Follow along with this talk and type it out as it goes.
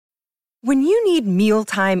When you need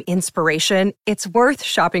mealtime inspiration, it's worth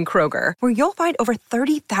shopping Kroger, where you'll find over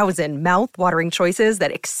 30,000 mouth-watering choices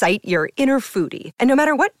that excite your inner foodie. And no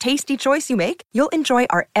matter what tasty choice you make, you'll enjoy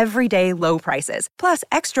our everyday low prices, plus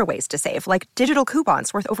extra ways to save, like digital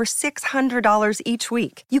coupons worth over $600 each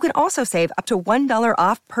week. You can also save up to $1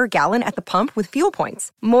 off per gallon at the pump with fuel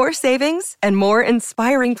points. More savings and more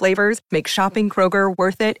inspiring flavors make shopping Kroger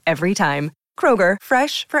worth it every time. Kroger,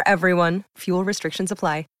 fresh for everyone. Fuel restrictions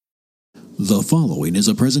apply. The following is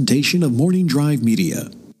a presentation of Morning Drive Media.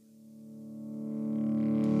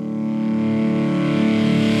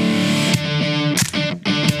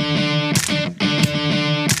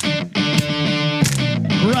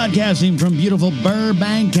 Broadcasting from beautiful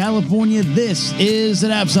Burbank, California, this is the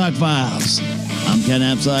Knapsack Files. I'm Ken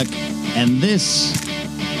Knapsack, and this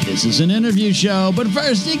is an interview show. But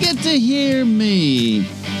first, you get to hear me.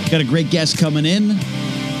 Got a great guest coming in,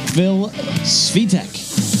 Phil Svitek.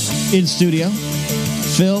 In studio.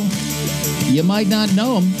 Phil, you might not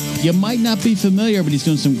know him. You might not be familiar, but he's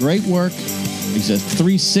doing some great work. He's a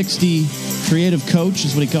 360 creative coach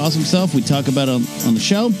is what he calls himself. We talk about it on the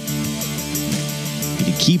show.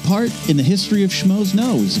 A key part in the history of Schmoes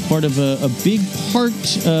Know. He's a part of a big part,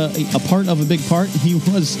 a part of a big part. He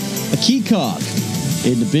was a key cog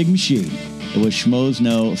in the big machine. It was Schmoes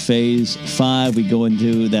Know Phase 5. We go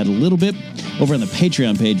into that a little bit. Over on the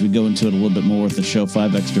Patreon page, we go into it a little bit more with the show,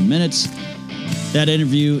 5 extra minutes. That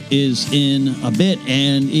interview is in a bit,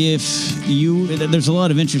 and there's a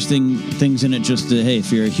lot of interesting things in it just to, hey,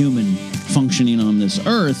 if you're a human functioning on this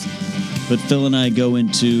earth, but Phil and I go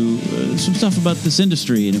into some stuff about this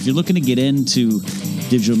industry, and if you're looking to get into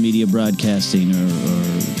digital media broadcasting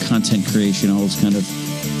or content creation, all those kind of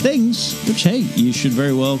things, which, hey, you should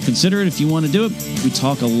very well consider it if you want to do it. We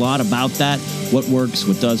talk a lot about that, what works,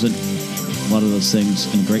 what doesn't. A lot of those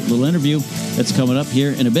things in a great little interview that's coming up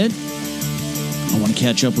here in a bit. I want to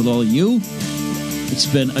catch up with all of you. It's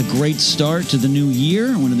been a great start to the new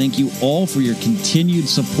year. I want to thank you all for your continued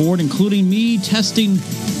support, including me testing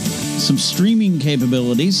some streaming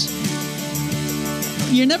capabilities.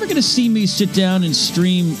 You're never going to see me sit down and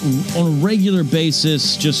stream on a regular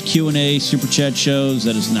basis, just Q&A, super chat shows.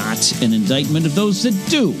 That is not an indictment of those that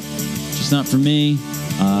do. Just not for me.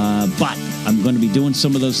 But I'm going to be doing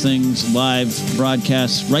some of those things, live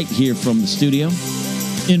broadcasts right here from the studio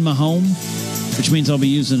in my home, which means I'll be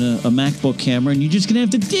using a MacBook camera, and you're just going to have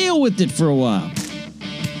to deal with it for a while.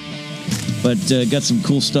 But got some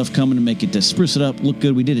cool stuff coming to make it, to spruce it up, look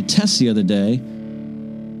good. We did a test the other day,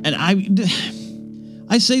 and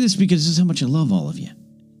I say this because this is how much I love all of you,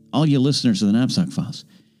 all you listeners of the Knapsack Files.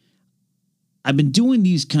 I've been doing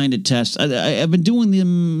these kind of tests. I've been doing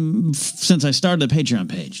them since I started the Patreon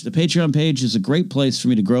page. The Patreon page is a great place for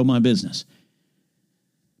me to grow my business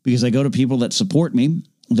because I go to people that support me,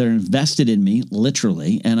 that are invested in me,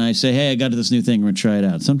 literally, and I say, hey, I got this new thing. We're going to try it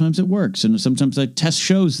out. Sometimes it works, and sometimes I test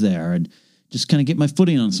shows there and just kind of get my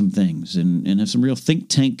footing on some things and have some real think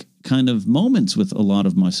tank kind of moments with a lot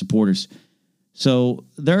of my supporters. So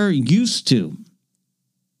they're used to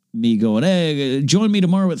me going, hey, join me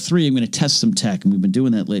tomorrow at 3. I'm going to test some tech. And we've been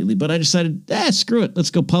doing that lately. But I decided, screw it. Let's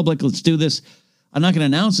go public. Let's do this. I'm not going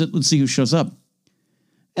to announce it. Let's see who shows up.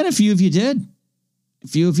 And a few of you did.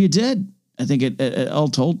 I think it all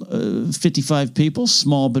told, 55 people,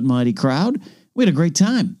 small but mighty crowd. We had a great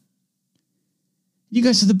time. You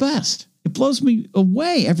guys are the best. It blows me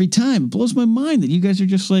away every time. It blows my mind that you guys are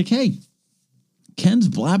just like, hey, Ken's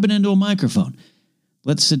blabbing into a microphone.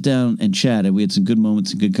 Let's sit down and chat. And we had some good moments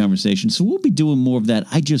and good conversations. So we'll be doing more of that.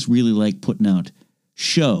 I just really like putting out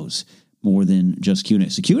shows more than just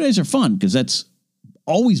Q&As. So Q&As are fun because that's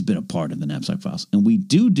always been a part of the Knapsack Files. And we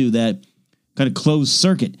do that kind of closed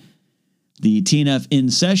circuit. The TNF In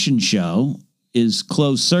Session show is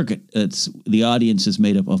closed circuit. It's the audience is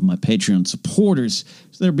made up of my Patreon supporters.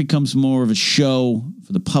 So there becomes more of a show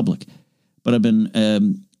for the public. But I've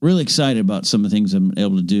been really excited about some of the things I'm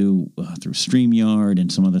able to do through StreamYard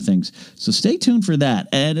and some other things. So stay tuned for that.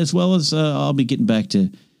 And as well as I'll be getting back to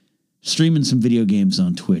streaming some video games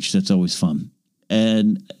on Twitch. That's always fun.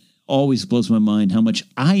 And always blows my mind how much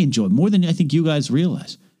I enjoy, more than I think you guys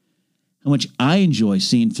realize, how much I enjoy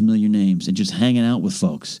seeing familiar names and just hanging out with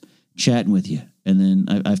folks, chatting with you. And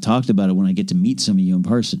then I've talked about it when I get to meet some of you in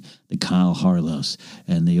person, the Kyle Harlows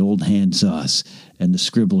and the Old Hand Sauce and the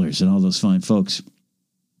Scribblers and all those fine folks.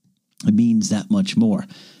 It means that much more.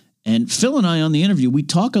 And Phil and I on the interview, we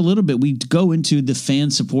talk a little bit. We go into the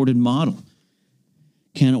fan-supported model.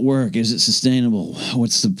 Can it work? Is it sustainable?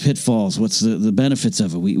 What's the pitfalls? What's the benefits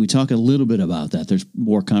of it? We talk a little bit about that. There's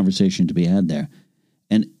more conversation to be had there.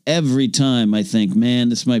 And every time I think, man,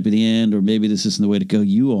 this might be the end, or maybe this isn't the way to go,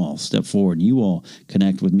 you all step forward and you all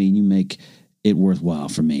connect with me and you make it worthwhile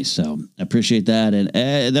for me. So I appreciate that. And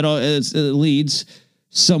that all leads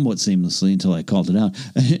somewhat seamlessly until I called it out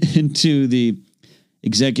into the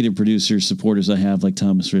executive producers, supporters I have, like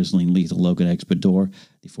Thomas Risling, Lethal Logan, Expert Door,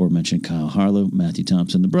 the aforementioned Kyle Harlow, Matthew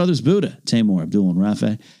Thompson, the brothers Buddha, Tamor, Abdul and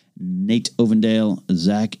Rafa, Nate Ovendale,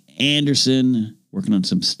 Zach Anderson, working on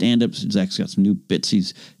some stand-ups. Zach's got some new bits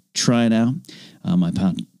he's trying out. My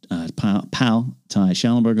pal Ty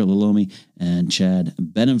Schallenberger, Lalomi, and Chad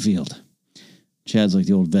Benenfield. Chad's like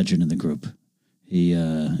the old veteran in the group. He,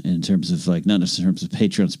 in terms of like, not just in terms of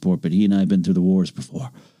Patreon support, but he and I have been through the wars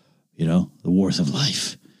before, you know, the wars of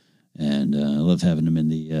life. And I love having him in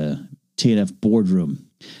the TNF boardroom.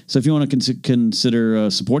 So if you want to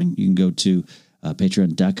consider supporting, you can go to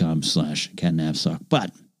patreon.com/catnapsock.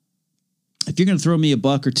 But if you're going to throw me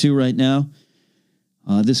 $1 or $2 right now,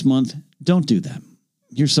 this month, don't do that.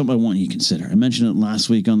 Here's something I want you to consider. I mentioned it last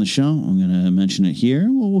week on the show. I'm going to mention it here.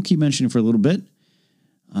 We'll keep mentioning it for a little bit.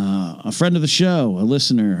 A friend of the show, a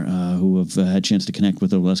listener who I've had a chance to connect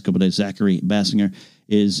with over the last couple of days, Zachary Basinger,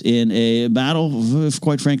 is in a battle,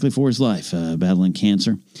 quite frankly, for his life, battling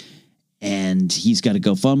cancer. And he's got a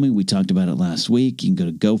GoFundMe. We talked about it last week. You can go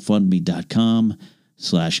to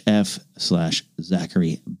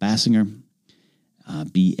GoFundMe.com/F/Zachary Basinger. Basinger.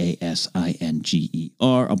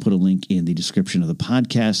 I'll put a link in the description of the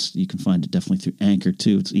podcast. You can find it definitely through Anchor,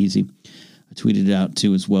 too. It's easy. I tweeted it out,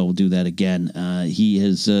 too, as well. We'll do that again. He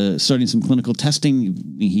is starting some clinical testing.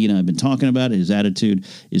 He and I have been talking about it. His attitude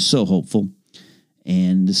is so hopeful.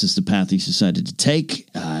 And this is the path he's decided to take.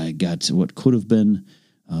 Got what could have been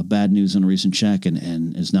bad news on a recent check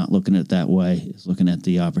and is not looking at it that way. Is looking at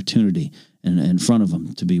the opportunity in front of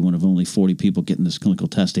him to be one of only 40 people getting this clinical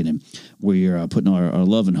testing. And we're putting our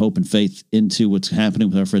love and hope and faith into what's happening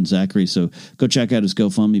with our friend Zachary. So go check out his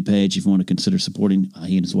GoFundMe page if you want to consider supporting.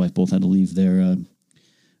 He and his wife both had to leave their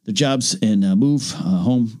jobs and move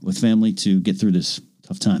home with family to get through this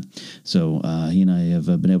tough time. So he and I have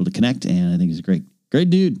been able to connect, and I think he's a great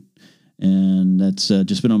dude. And that's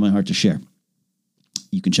just been on my heart to share.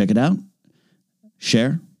 You can check it out,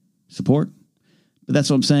 share, support. But that's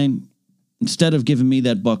what I'm saying. Instead of giving me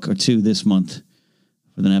that $1 or $2 this month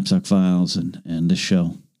for the Knapsack Files and this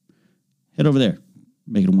show, head over there.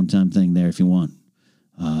 Make it a one-time thing there if you want,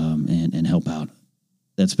 and help out.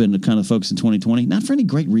 That's been the kind of focus in 2020. Not for any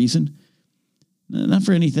great reason. Not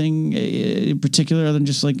for anything in particular other than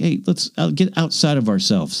just like, hey, let's get outside of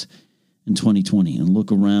ourselves in 2020 and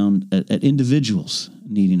look around at individuals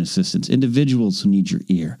needing assistance, individuals who need your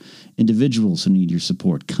ear, individuals who need your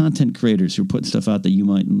support, content creators who are putting stuff out that you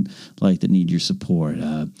might like that need your support.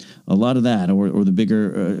 A lot of that, or the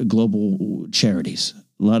bigger global charities.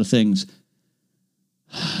 A lot of things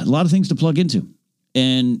to plug into.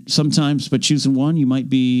 And sometimes by choosing one, you might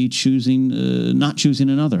be choosing, not choosing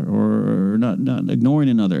another, or not ignoring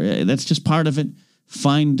another. That's just part of it.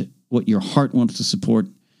 Find what your heart wants to support.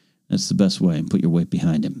 That's the best way, and put your weight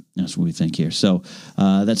behind him. That's what we think here. So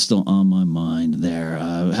that's still on my mind there.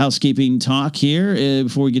 Housekeeping talk here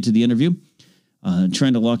before we get to the interview.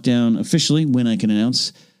 Trying to lock down officially when I can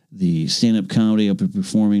announce the stand-up comedy I'll be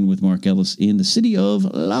performing with Mark Ellis in the city of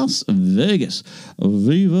Las Vegas.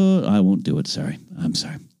 Viva! I won't do it, sorry. I'm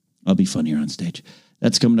sorry. I'll be funnier on stage.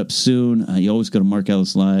 That's coming up soon. You always go to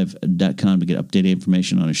markellislive.com to get updated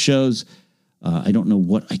information on his shows. I don't know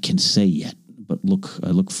what I can say yet, but I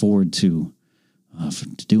look forward to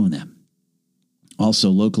doing that. Also,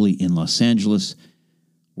 locally in Los Angeles,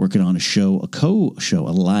 working on a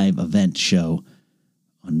live event show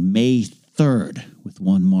on May 3rd with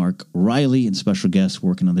one Mark Riley and special guests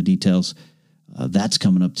working on the details. That's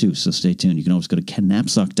coming up too, so stay tuned. You can always go to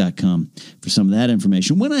KenNapsock.com for some of that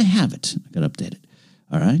information. When I have it, I got to update it.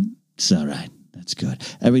 All right? It's all right. That's good.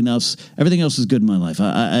 Everything else is good in my life.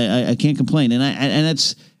 I can't complain. And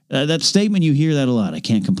that's that statement, you hear that a lot. I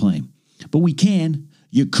can't complain. But we can.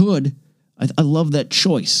 You could. I love that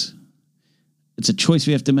choice. It's a choice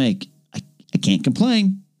we have to make. I can't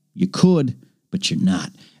complain. You could, but you're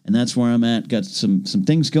not. And that's where I'm at. Got some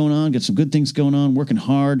things going on. Got some good things going on. Working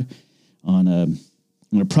hard on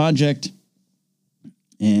a project.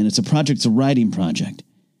 And it's a writing project.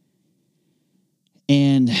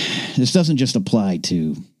 And this doesn't just apply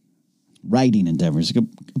to writing endeavors. It could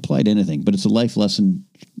apply to anything, but it's a life lesson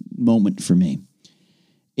moment for me.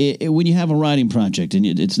 When you have a writing project, and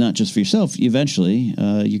it's not just for yourself, eventually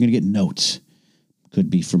you're going to get notes. Could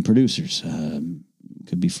be from producers,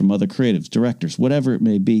 could be from other creatives, directors, whatever it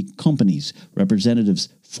may be, companies, representatives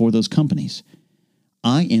for those companies.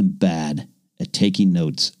 I am bad at taking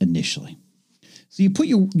notes initially. So you put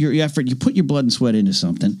your effort, you put your blood and sweat into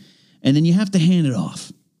something, and then you have to hand it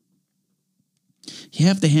off. You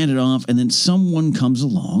have to hand it off, and then someone comes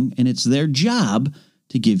along, and it's their job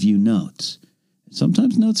to give you notes.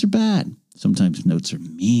 Sometimes notes are bad. Sometimes notes are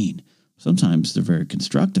mean. Sometimes they're very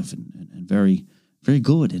constructive and very, very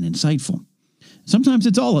good and insightful. Sometimes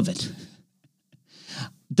it's all of it.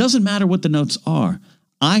 Doesn't matter what the notes are.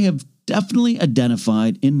 I have definitely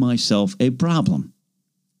identified in myself a problem.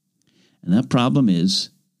 And that problem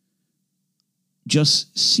is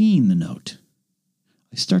just seeing the note.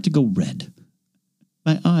 I start to go red.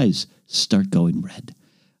 My eyes start going red.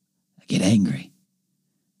 I get angry.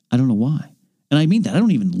 I don't know why. And I mean that. I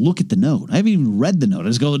don't even look at the note. I haven't even read the note. I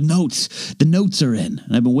just go, notes. The notes are in.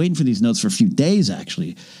 And I've been waiting for these notes for a few days,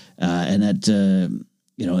 actually. And that,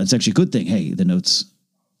 it's actually a good thing. Hey, the notes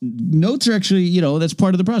are actually, that's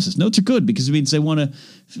part of the process. Notes are good because it means they want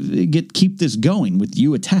to keep this going with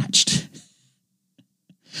you attached.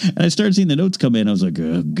 And I started seeing the notes come in. I was like,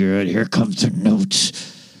 oh, good. Here comes the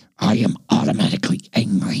notes. I am automatically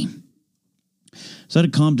angry. So I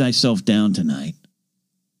had to calm myself down tonight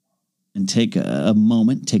and take a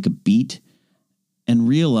moment, take a beat, and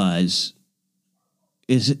realize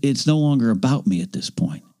it's no longer about me at this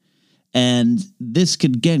point. And this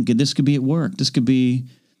could be at work. This could be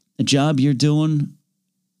a job you're doing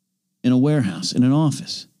in a warehouse, in an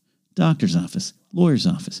office, doctor's office, lawyer's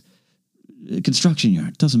office, construction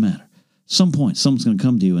yard, doesn't matter. Some point, someone's going to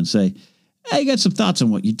come to you and say, hey, I got some thoughts on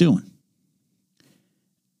what you're doing.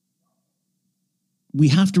 We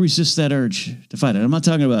have to resist that urge to fight it. I'm not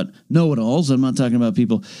talking about know-it-alls. I'm not talking about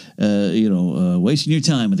people, wasting your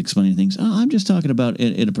time with explaining things. I'm just talking about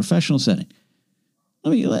in a professional setting.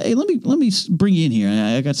 Let me bring you in here.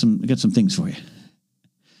 I got some things for you.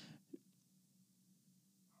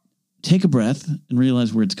 Take a breath and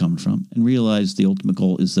realize where it's coming from, and realize the ultimate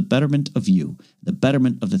goal is the betterment of you, the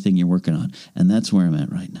betterment of the thing you're working on, and that's where I'm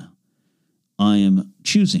at right now. I am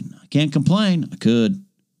choosing. I can't complain. I could.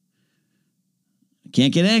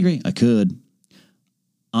 Can't get angry. I could.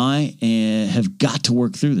 I have got to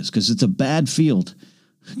work through this because it's a bad field.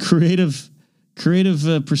 Creative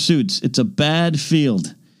pursuits. It's a bad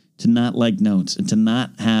field to not like notes and to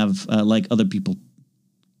not have like other people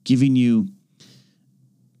giving you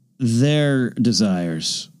their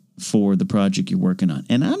desires for the project you're working on.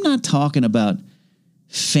 And I'm not talking about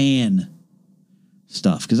fan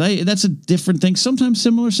stuff because that's a different thing. Sometimes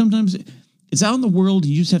similar, sometimes it's out in the world.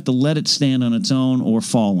 You just have to let it stand on its own or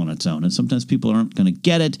fall on its own. And sometimes people aren't going to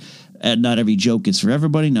get it. And not every joke is for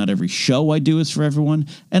everybody. Not every show I do is for everyone.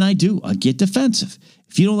 And I get defensive.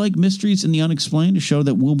 If you don't like Mysteries and the Unexplained, a show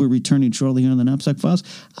that will be returning shortly here on the Knapsack Files,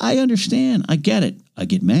 I understand. I get it. I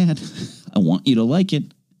get mad. I want you to like it.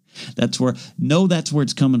 That's where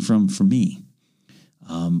it's coming from for me.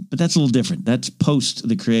 But that's a little different. That's post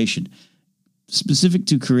the creation. Specific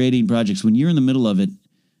to creating projects, when you're in the middle of it,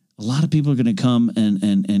 a lot of people are going to come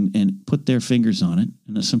and put their fingers on it.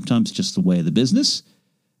 And that's sometimes just the way of the business.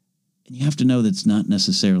 And you have to know that it's not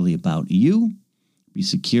necessarily about you. Be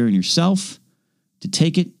secure in yourself. To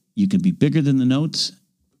take it, you can be bigger than the notes.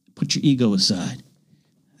 Put your ego aside.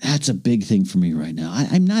 That's a big thing for me right now.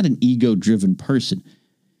 I'm not an ego-driven person.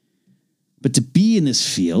 But to be in this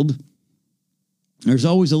field, there's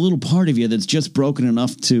always a little part of you that's just broken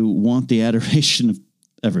enough to want the adoration of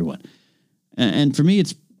everyone. And for me,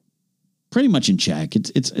 it's pretty much in check.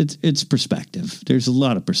 It's perspective. There's a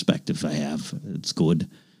lot of perspective I have. It's good.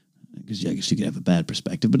 Because I guess you could have a bad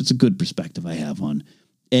perspective, but it's a good perspective I have on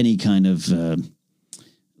any kind of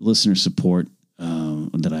listener support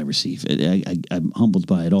that I receive. I'm humbled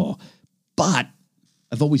by it all. But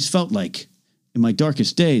I've always felt like in my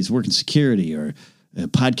darkest days, working security or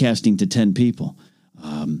podcasting to 10 people,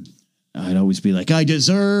 I'd always be like, I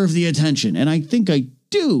deserve the attention. And I think I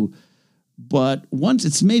do. But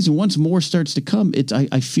it's amazing. Once more starts to come,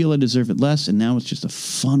 I feel I deserve it less. And now it's just a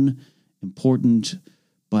fun, important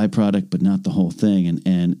byproduct, but not the whole thing.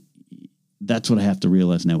 And that's what I have to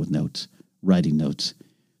realize now with notes, writing notes.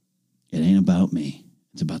 It ain't about me.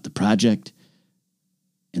 It's about the project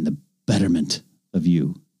and the betterment of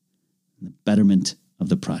you, and the betterment of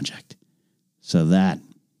the project. So that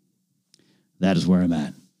is where I'm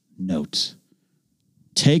at. Notes.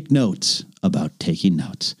 Take notes about taking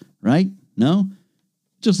notes, right? No?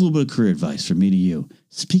 Just a little bit of career advice from me to you.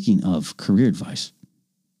 Speaking of career advice,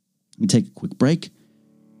 let me take a quick break.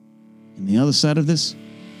 And the other side of this,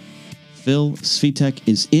 Phil Svitek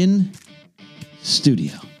is in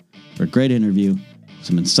studio for a great interview,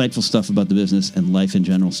 some insightful stuff about the business and life in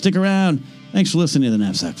general. Stick around. Thanks for listening to the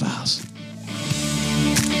Knapsack Files.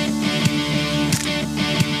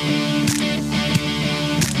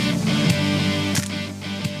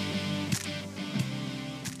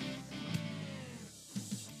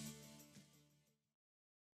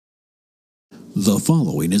 The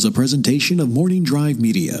following is a presentation of Morning Drive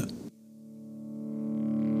Media.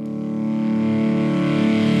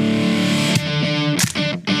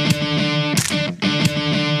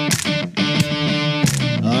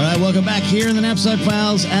 Welcome back here in the Knapsack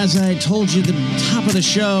Files. As I told you at the top of the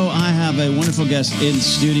show, I have a wonderful guest in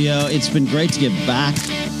studio. It's been great to get back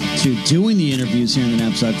to doing the interviews here in the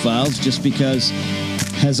Knapsack Files, just because,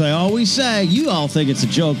 as I always say, you all think it's a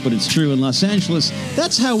joke, but it's true in Los Angeles.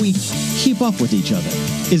 That's how we keep up with each other,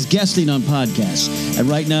 is guesting on podcasts. And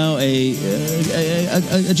right now, a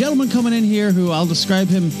gentleman coming in here who I'll describe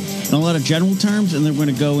him in a lot of general terms, and then we're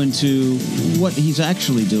going to go into what he's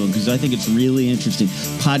actually doing, because I think it's really interesting.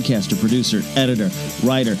 Podcaster, producer, editor,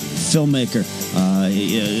 writer, filmmaker,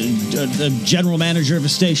 a general manager of a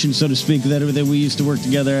station, so to speak, that we used to work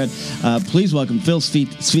together at. Please welcome Phil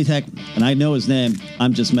Svitek, and I know his name.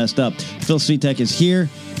 I'm just messed up. Phil Svitek is here.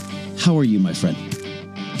 How are you, my friend?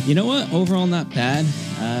 You know what? Overall, not bad.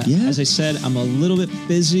 Yeah? As I said, I'm a little bit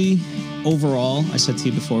busy overall. I said to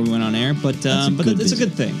you before we went on air, but it's a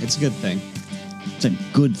good thing. It's a good thing. It's a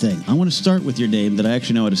good thing. I want to start with your name that I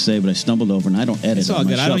actually know how to say, but I stumbled over, and I don't edit. It's all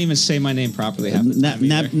good. I don't even say my name properly half the time.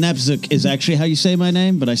 Napzuk is actually how you say my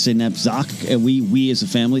name, but I say Napzak, and we as a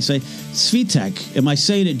family say Svitek. Am I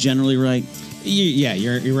saying it generally right? Yeah,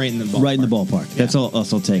 you're right in the ballpark. Right in the ballpark. Yeah. That's all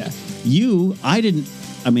I'll take. Yeah. You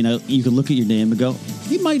could look at your name and go,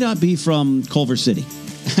 you might not be from Culver City.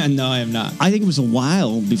 No, I am not. I think it was a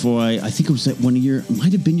while before I think it was at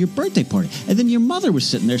might have been your birthday party. And then your mother was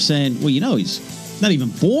sitting there saying, well, he's not even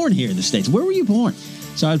born here in the States. Where were you born?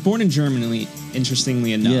 So I was born in Germany,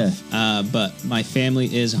 interestingly enough. Yeah. But my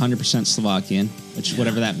family is 100% Slovakian, which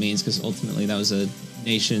whatever that means, because ultimately that was a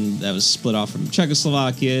nation that was split off from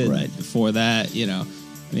Czechoslovakia. Right. Before that,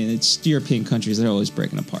 it's European countries that are always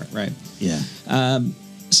breaking apart, right? Yeah.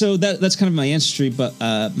 So that's kind of my ancestry, but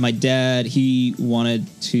my dad, he wanted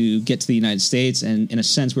to get to the United States, and in a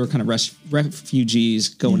sense, we were kind of refugees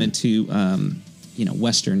going into,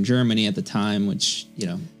 Western Germany at the time, which,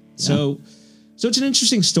 So it's an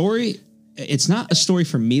interesting story. It's not a story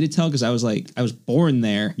for me to tell, because I was born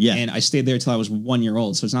there, and I stayed there till I was 1 year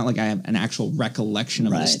old, so it's not like I have an actual recollection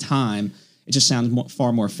of this time. It just sounds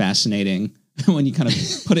far more fascinating when you kind of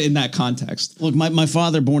put it in that context. Look, my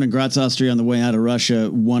father, born in Graz, Austria, on the way out of Russia,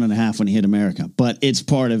 1.5 when he hit America. But it's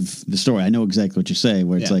part of the story. I know exactly what you're saying,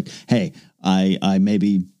 where it's like, hey, I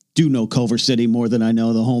maybe do know Culver City more than I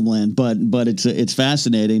know the homeland, but it's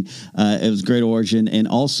fascinating. It was great origin, and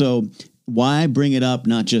also why I bring it up,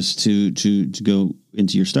 not just to go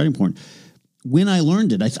into your starting point. When I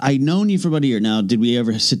learned it, I'd known you for about a year. Now, did we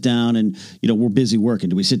ever sit down and, we're busy working.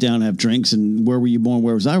 Did we sit down and have drinks and where were you born?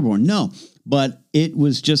 Where was I born? No. But it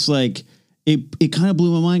was just like, it kind of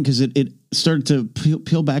blew my mind, because it started to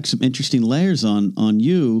peel back some interesting layers on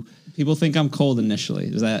you. People think I'm cold initially.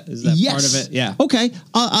 Is that yes. part of it? Yeah. Okay.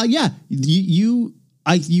 Yeah. You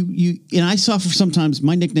and I suffer sometimes.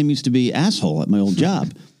 My nickname used to be asshole at my old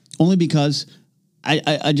job, only because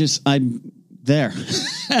I'm there.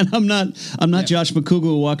 And I'm not Josh McCougar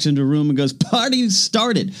who walks into a room and goes, party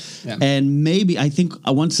started. Yeah. And maybe, I think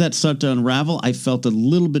once that started to unravel, I felt a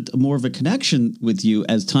little bit more of a connection with you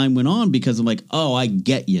as time went on, because I'm like, oh, I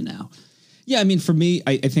get you now. Yeah. I mean, for me,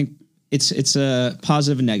 I think it's a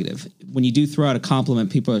positive and negative. When you do throw out a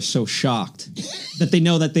compliment, people are so shocked that they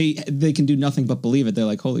know that they can do nothing but believe it. They're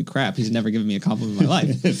like, holy crap, he's never given me a compliment in my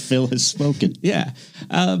life. Phil has spoken. Yeah.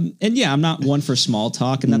 I'm not one for small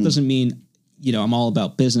talk, and that doesn't mean, I'm all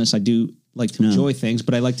about business. I do like to enjoy things,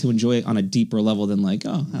 but I like to enjoy it on a deeper level than like,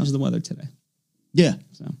 oh, how's the weather today? Yeah.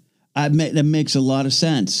 So that makes a lot of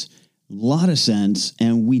sense.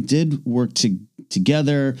 And we did work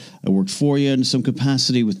together. I worked for you in some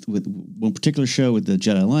capacity with one particular show, with the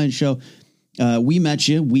Jedi Alliance show. We met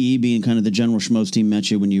you, we being kind of the General Schmoes team,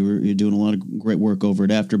 met you when you were doing a lot of great work over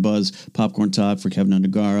at AfterBuzz, Popcorn Talk for Kevin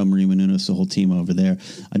Undergaro, Marie Menounos, the whole team over there.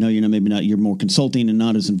 I know you're more consulting and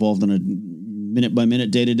not as involved on a minute by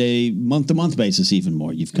minute, day to day, month to month basis, even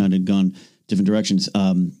more. You've kind of gone different directions.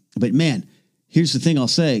 But man, here's the thing I'll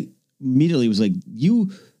say immediately was like,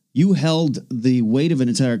 you held the weight of an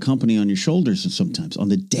entire company on your shoulders sometimes on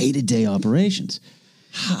the day to day operations.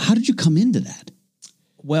 How did you come into that?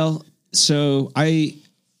 Well, so I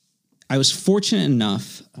was fortunate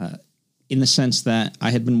enough in the sense that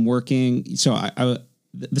I had been working. So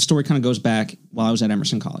the story kind of goes back while I was at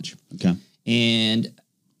Emerson College. Okay. And,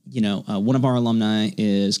 one of our alumni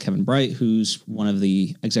is Kevin Bright, who's one of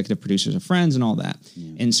the executive producers of Friends and all that.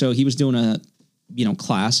 Yeah. And so he was doing a,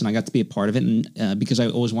 class, and I got to be a part of it. And because I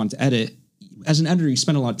always wanted to edit, as an editor, you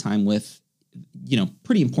spend a lot of time with,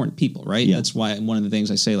 pretty important people, right? Yeah. That's why one of the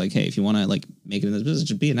things I say, like, hey, if you want to make it in this business,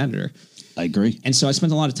 just be an editor. I agree. And so I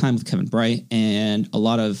spent a lot of time with Kevin Bright, and a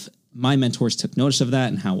lot of my mentors took notice of that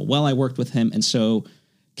and how well I worked with him. And so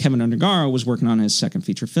Kevin Undergaro was working on his second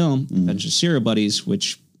feature film, Adventures of Serial Buddies,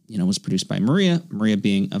 which, was produced by Maria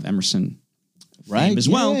being of Emerson fame as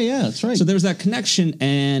well. Yeah, that's right. So there was that connection,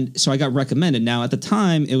 and so I got recommended. Now, at the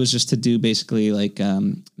time, it was just to do basically like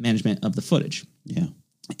management of the footage. Yeah.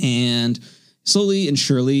 And slowly and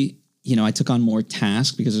surely, I took on more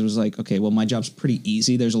tasks because it was like, okay, well, my job's pretty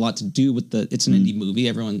easy. There's a lot to do with it's an indie movie.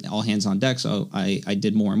 Everyone, all hands on deck. So I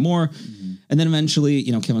did more and more. And then eventually,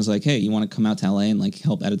 Kevin was like, hey, you want to come out to LA and like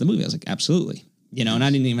help edit the movie? I was like, absolutely. And I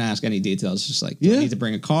didn't even ask any details. Just like, do I need to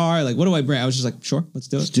bring a car? Like, what do I bring? I was just like, sure, let's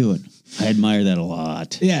do it. Let's do it. I admire that a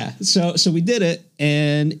lot. Yeah. So we did it.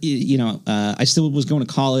 And, I still was going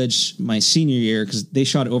to college my senior year because they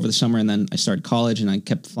shot it over the summer. And then I started college and I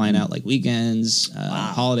kept flying out like weekends,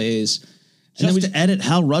 holidays. And then to edit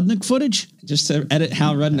Hal Rudnick footage? Just to edit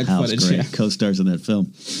Hal Rudnick Hal's footage. great. Yeah. Co-stars in that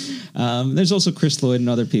film. There's also Chris Lloyd and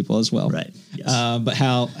other people as well. Right. Yes. But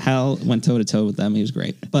Hal went toe to toe with them. He was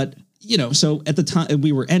great. But, so at the time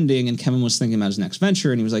we were ending and Kevin was thinking about his next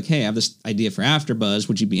venture and he was like, hey, I have this idea for AfterBuzz.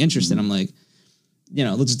 Would you be interested? I'm like,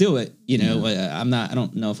 let's do it. I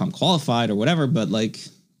don't know if I'm qualified or whatever, but like,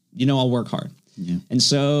 I'll work hard. Yeah. And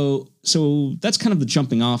so that's kind of the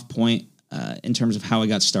jumping off point in terms of how I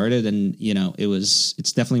got started. And,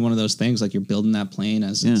 it's definitely one of those things like you're building that plane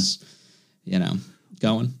as it's,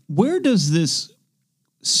 going. Where does this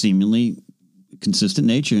seemingly consistent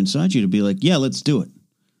nature inside you to be like, yeah, let's do it?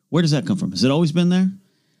 Where does that come from? Has it always been there?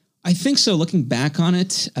 I think so. Looking back on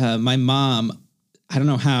it, my mom, I don't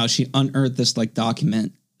know how, she unearthed this like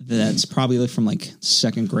document that's probably like from like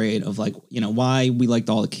second grade of like, why we liked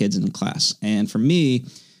all the kids in class. And for me,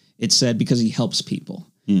 it said because he helps people.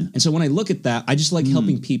 Yeah. And so when I look at that, I just like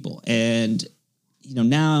helping people. And,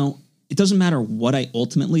 now it doesn't matter what I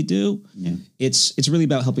ultimately do. Yeah. It's really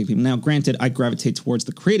about helping people. Now, granted, I gravitate towards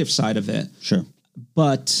the creative side of it. Sure.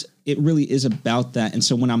 But it really is about that. And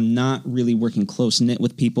so when I'm not really working close knit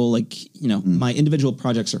with people, like, my individual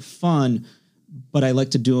projects are fun, but I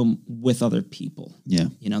like to do them with other people. Yeah.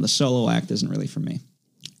 The solo act isn't really for me.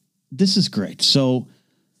 This is great. So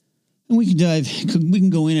we can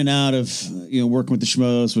go in and out of, working with the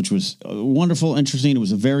Schmoes, which was wonderful, interesting. It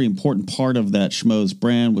was a very important part of that Schmoes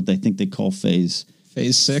brand, what I think they call phase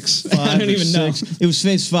 6. I don't even know. It was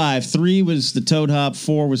phase 5. 3 was the Toad Hop.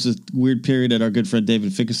 4 was the weird period at our good friend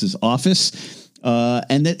David Fickus's office.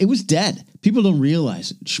 And that it was dead. People don't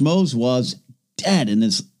realize it. Schmoes was dead, and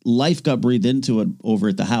his life got breathed into it over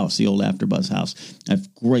at the house, the old AfterBuzz house. I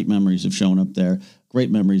have great memories of showing up there. Great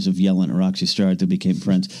memories of yelling at Roxy Stride to became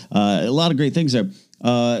friends. A lot of great things there.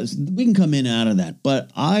 We can come in and out of that. But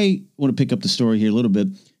I want to pick up the story here a little bit.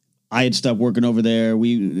 I had stopped working over there.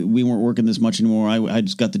 We weren't working this much anymore. I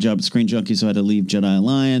just got the job at Screen Junkie, so I had to leave Jedi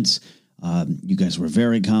Alliance. You guys were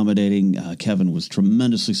very accommodating. Kevin was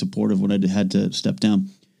tremendously supportive when I had to step down.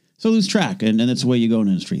 So I lose track, and that's the way you go in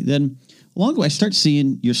the industry. Then along the way, I start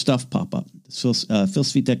seeing your stuff pop up. Phil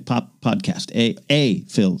Svitek podcast, a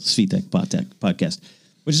Phil Svitek podcast,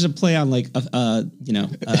 which is a play on like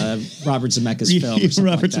Robert Zemeckis film. Or something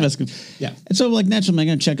Robert like Zemeckis. Yeah, and so like naturally, I'm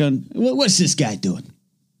going to check on what's this guy doing.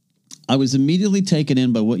 I was immediately taken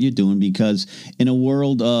in by what you're doing because in a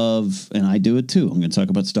world of, and I do it too, I'm going to talk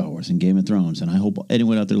about Star Wars and Game of Thrones, and I hope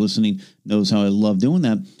anyone out there listening knows how I love doing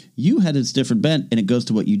that. You had this different bent, and it goes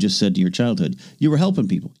to what you just said to your childhood. You were helping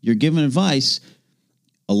people. You're giving advice.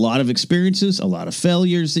 A lot of experiences, a lot of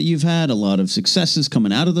failures that you've had, a lot of successes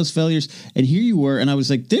coming out of those failures. And here you were, and I was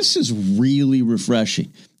like, this is really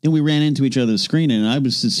refreshing. And we ran into each other's screen, and I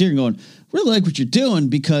was sincere going, really like what you're doing,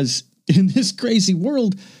 because in this crazy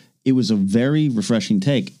world, it was a very refreshing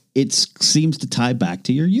take. It seems to tie back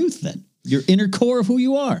to your youth then. Your inner core of who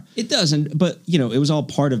you are. It doesn't, but it was all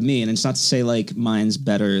part of me, and it's not to say like mine's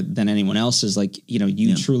better than anyone else's. Like,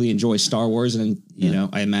 you truly enjoy Star Wars, and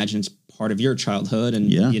I imagine it's part of your childhood,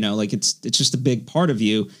 and like it's just a big part of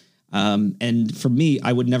you. And for me,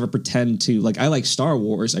 I would never pretend to like, I like Star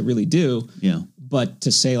Wars, I really do. Yeah. But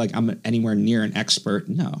to say like I'm anywhere near an expert,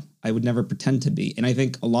 no, I would never pretend to be. And I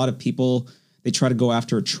think a lot of people, they try to go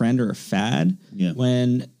after a trend or a fad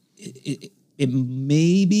when it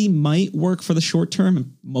maybe might work for the short term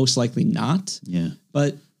and most likely not. Yeah.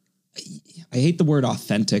 But I hate the word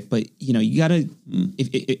authentic, but you gotta,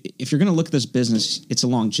 if you're going to look at this business, it's a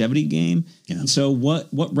longevity game. Yeah. And so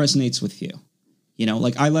what resonates with you?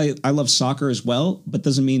 Like I love soccer as well, but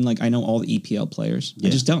doesn't mean like I know all the EPL players. I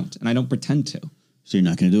just don't. And I don't pretend to. So you're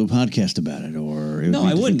not going to do a podcast about it, or no,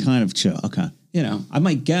 I wouldn't. Kind of show. Okay. I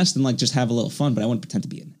might guest and like just have a little fun, but I wouldn't pretend to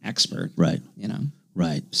be an expert. Right. You know.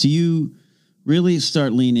 Right. So you really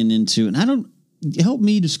start leaning into, and help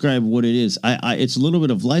me describe what it is. It's a little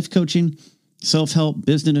bit of life coaching, self-help,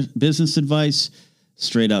 business advice,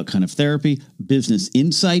 straight out kind of therapy, business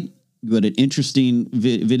insight. You had an interesting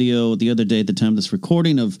video the other day at the time of this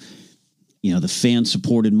recording of, the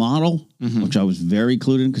fan-supported model, which I was very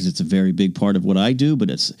clued in because it's a very big part of what I do, but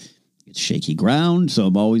it's shaky ground. So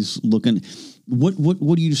I'm always looking. What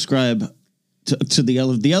do you describe to the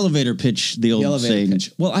elevator pitch? The old saying.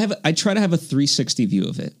 Pitch. Well, I try to have a 360 view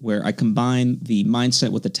of it, where I combine the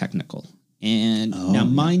mindset with the technical. And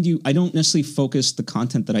mind you, I don't necessarily focus the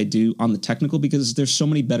content that I do on the technical because there's so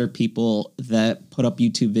many better people that put up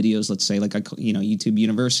YouTube videos. Let's say YouTube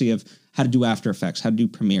University of how to do After Effects, how to do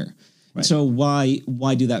Premiere. Right. So why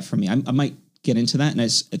do that for me? I might get into that, and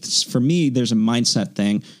it's for me. There's a mindset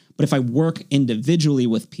thing. But if I work individually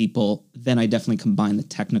with people, then I definitely combine the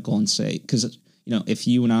technical and say, because, if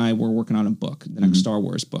you and I were working on a book, the next Star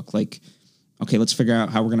Wars book, like, okay, let's figure out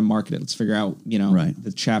how we're going to market it. Let's figure out,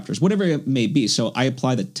 the chapters, whatever it may be. So I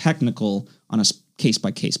apply the technical on a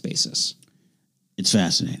case-by-case basis. It's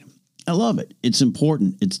fascinating. I love it. It's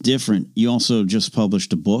important. It's different. You also just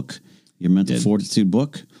published a book, your Mental Fortitude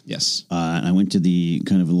book. Yes. And I went to the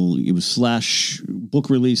kind of it was /book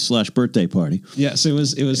release /birthday party. Yes, it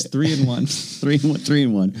was 3 in 1. 3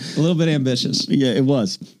 in 1. A little bit ambitious. Yeah, it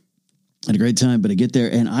was. Had a great time, but I get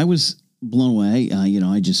there and I was blown away.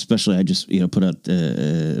 I just put out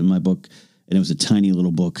my book, and it was a tiny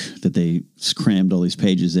little book that they crammed all these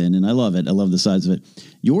pages in, and I love it. I love the size of it.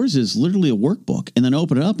 Yours is literally a workbook, and then I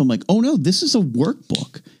open it up. I'm like, oh no, this is a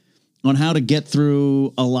workbook on how to get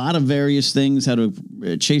through a lot of various things, how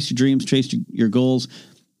to chase your dreams, chase your goals,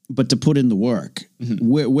 but to put in the work.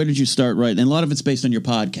 Mm-hmm. Where did you start writing? And a lot of it's based on your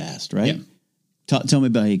podcast, right? Yeah. Tell me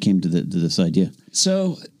about how you came to this idea.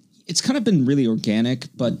 So it's kind of been really organic,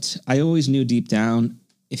 but I always knew deep down,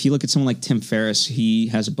 if you look at someone like Tim Ferriss, he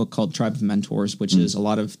has a book called Tribe of Mentors, which is a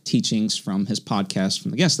lot of teachings from his podcast, from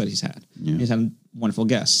the guests that he's had. Yeah. He's had wonderful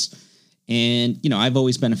guests. And, I've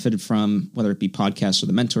always benefited from whether it be podcasts or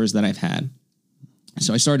the mentors that I've had.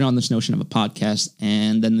 So I started on this notion of a podcast,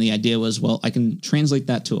 and then the idea was, well, I can translate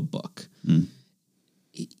that to a book. Mm.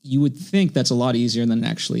 You would think that's a lot easier than it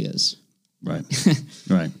actually is. Right.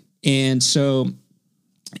 Right. And so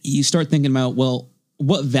you start thinking about, well,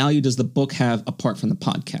 what value does the book have apart from the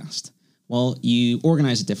podcast? Well, you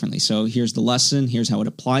organize it differently. So here's the lesson. Here's how it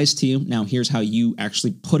applies to you. Now here's how you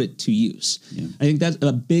actually put it to use. Yeah. I think that's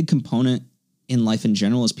a big component in life in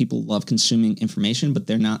general is people love consuming information, but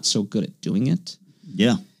they're not so good at doing it.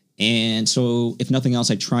 Yeah. And so if nothing else,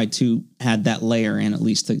 I try to add that layer in at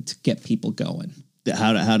least to get people going.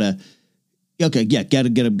 How to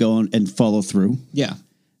get them going and follow through. Yeah.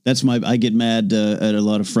 That's I get mad at a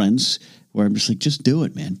lot of friends where I'm just like, just do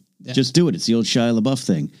it, man. Yeah. Just do it. It's the old Shia LaBeouf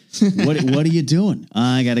thing. What are you doing?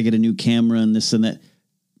 I got to get a new camera and this and that.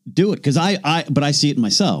 Do it. Because but I see it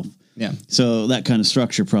myself. Yeah. So that kind of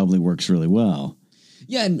structure probably works really well.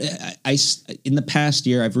 Yeah. And I in the past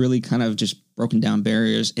year, I've really kind of just broken down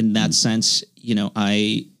barriers in that sense.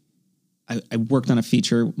 I worked on a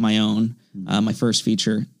feature, my own, my first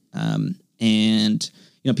feature. And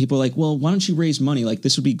people are like, well, why don't you raise money? Like,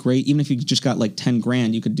 this would be great. Even if you just got like 10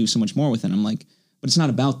 grand, you could do so much more with it. I'm like, but it's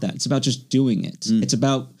not about that. It's about just doing it. It's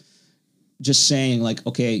about just saying like,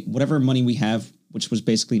 okay, whatever money we have, which was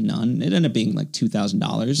basically none, it ended up being like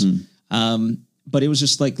 $2,000. But it was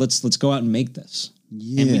just like, let's go out and make this.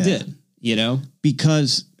 Yeah. And we did,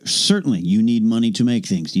 because certainly you need money to make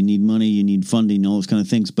things. You need money, you need funding, all those kind of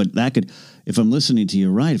things. But that could, if I'm listening to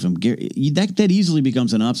you right, that easily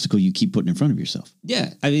becomes an obstacle you keep putting in front of yourself.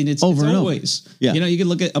 Yeah. I mean, it's always, yeah. You can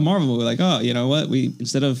look at a Marvel movie like, oh, you know what? We,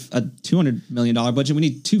 instead of a $200 million budget, we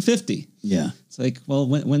need $250. Yeah. It's like, well,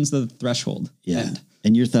 when's the threshold? Yeah. End?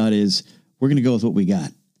 And your thought is, we're going to go with what we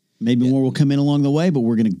got. Maybe more will come in along the way, but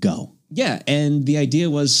we're going to go. Yeah. And the idea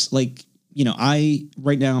was like,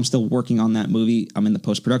 right now I'm still working on that movie. I'm in the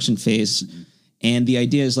post-production phase. Mm-hmm. And the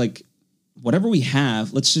idea is like, whatever we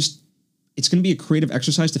have, it's going to be a creative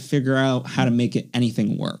exercise to figure out how to make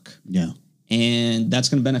anything work. Yeah. And that's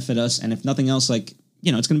going to benefit us. And if nothing else, like,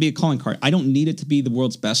 it's going to be a calling card. I don't need it to be the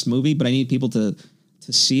world's best movie, but I need people to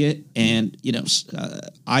see it. And,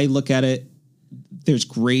 I look at it, there's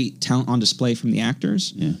great talent on display from the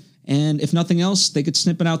actors. Yeah. And if nothing else, they could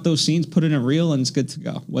snip it out those scenes, put it in a reel, and it's good to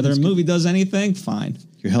go. Whether that's a movie does anything, fine.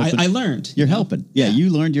 You're helping. I learned. You're helping. Yeah,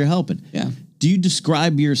 you learned. You're helping. Yeah. Do you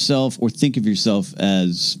describe yourself or think of yourself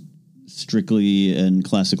as strictly and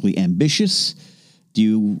classically ambitious?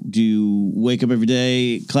 Do you wake up every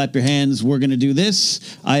day, clap your hands, we're going to do this?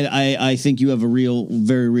 I think you have a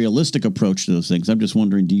very realistic approach to those things. I'm just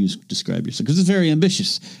wondering, do you describe yourself? Because it's very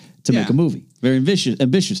ambitious. to make a movie. Very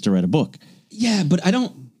ambitious to write a book. Yeah, but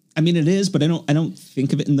it is, but I don't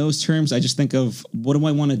think of it in those terms. I just think of what do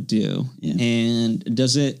I want to do? Yeah. And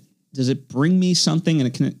does it bring me something,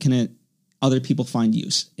 and can it other people find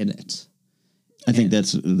use in it? I think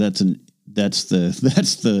that's the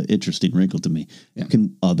interesting wrinkle to me. Yeah.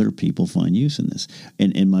 Can other people find use in this?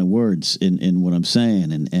 In my words, in what I'm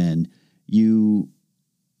saying, and you.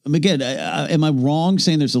 Again, am I wrong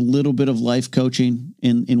saying there's a little bit of life coaching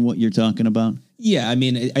in what you're talking about? Yeah, I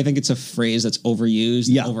mean, I think it's a phrase that's overused,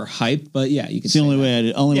 overhyped, but yeah, you can. It's the only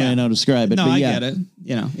way I know to describe it. No, but I get it.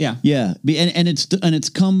 Yeah. And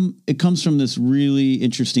it comes from this really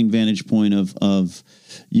interesting vantage point of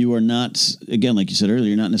you are not, again, like you said earlier,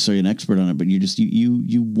 you're not necessarily an expert on it, but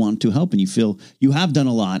you want to help, and you feel you have done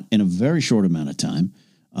a lot in a very short amount of time.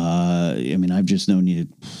 I've just known you.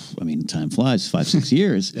 Time flies, 5-6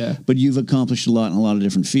 years. Yeah. But you've accomplished a lot in a lot of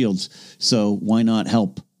different fields. So why not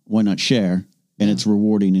help? Why not share? And it's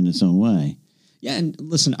rewarding in its own way. Yeah, and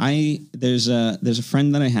listen, there's a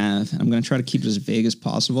friend that I have. I'm going to try to keep it as vague as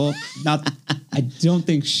possible. I don't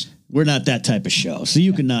think we're not that type of show, so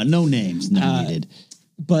you cannot. No names needed.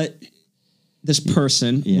 But this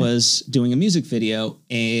person was doing a music video,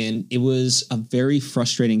 and it was a very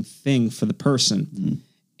frustrating thing for the person.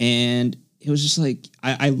 And it was just like,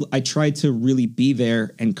 I tried to really be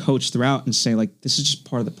there and coach throughout and say, like, this is just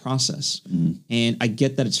part of the process. And I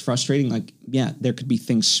get that it's frustrating. Like, yeah, there could be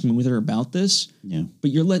things smoother about this, but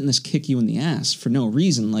you're letting this kick you in the ass for no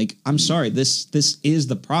reason. Like, I'm sorry, this is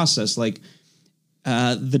the process. Like,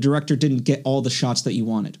 the director didn't get all the shots that you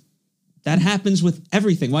wanted. That happens with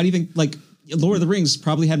everything. Why do you think, like, Lord of the Rings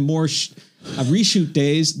probably had more reshoot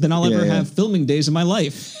days than I'll ever have filming days in my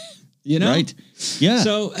life. You know? Right. Yeah.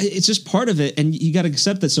 So it's just part of it, and you got to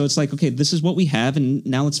accept it. So it's like, okay, this is what we have, and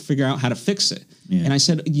now let's figure out how to fix it. Yeah. And I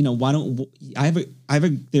said, why don't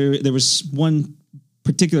there was one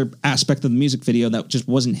particular aspect of the music video that just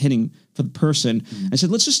wasn't hitting for the person. I said,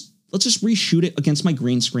 let's just reshoot it against my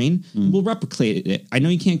green screen. We'll replicate it. I know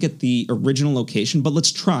you can't get the original location, but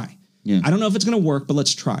let's try. Yeah. I don't know if it's going to work, but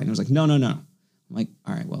let's try. And I was like, no. I'm like,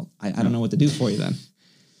 all right, well, I don't know what to do for you then.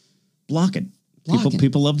 Blocking.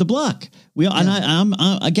 People love to block. And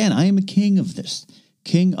I am a king of this.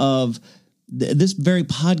 King of this very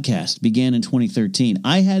podcast began in 2013.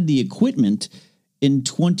 I had the equipment in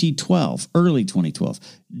 2012, early 2012.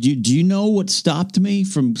 Do you know what stopped me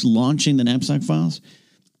from launching the Knapsack Files?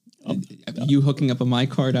 You hooking up a mic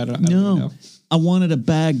card? I don't know. I wanted a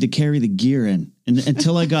bag to carry the gear in, and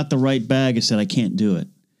until I got the right bag, I said I can't do it.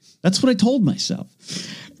 That's what I told myself.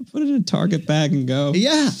 Put it in a Target bag and go.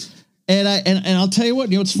 Yeah. And I'll tell you what,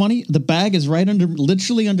 what's funny? The bag is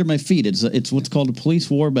literally under my feet. It's what's called a police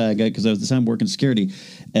war bag, because I was at the time working security,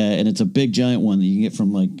 and it's a big giant one that you can get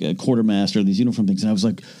from like a quartermaster, these uniform things. And I was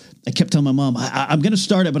like, I kept telling my mom, I'm going to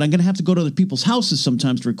start it, but I'm going to have to go to other people's houses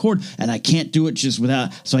sometimes to record, and I can't do it just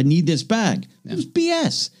without. So I need this bag. Yeah. It was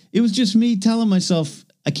BS. It was just me telling myself,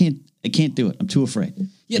 I can't do it. I'm too afraid.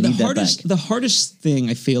 Yeah, the hardest thing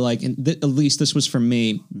I feel like, and at least this was for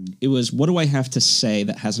me, it was, what do I have to say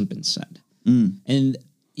that hasn't been said? And,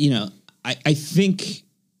 I think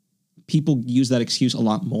people use that excuse a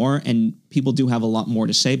lot more, and people do have a lot more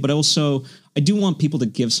to say, but also I do want people to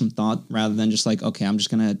give some thought rather than just like, okay, I'm just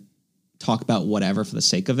going to talk about whatever for the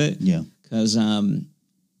sake of it. Yeah. Because,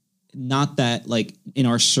 not that like in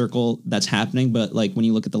our circle that's happening, but like when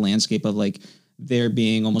you look at the landscape of like there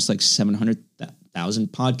being almost like 700,000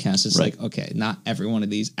 podcasts, it's like, okay, not every one of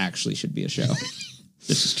these actually should be a show.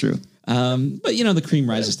 This is true. But the cream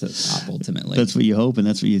rises to the top ultimately. That's what you hope, and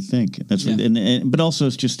that's what you think. That's what, but also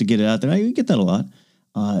it's just to get it out there. I get that a lot.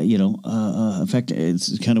 In fact,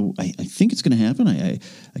 it's kind of, I think it's going to happen. I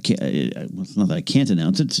can't, it's not that I can't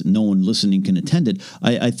announce it. No one listening can attend it.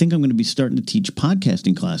 I think I'm going to be starting to teach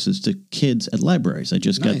podcasting classes to kids at libraries. I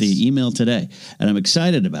just got the email today, and I'm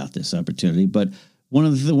excited about this opportunity. But one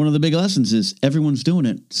of the big lessons is everyone's doing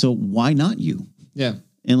it. So why not you? Yeah.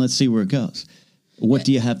 And let's see where it goes. What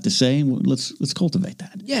do you have to say? And let's cultivate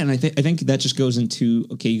that. Yeah. And I think that just goes into,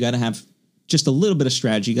 okay, you got to have just a little bit of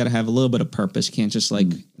strategy. You got to have a little bit of purpose. You can't just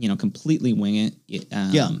completely wing it.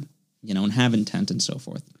 And have intent and so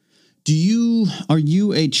forth. Are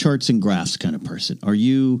you a charts and graphs kind of person? Are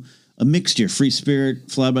you a mixture, free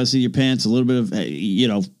spirit, fly by the seat of your pants, a little bit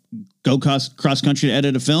of, go cross country to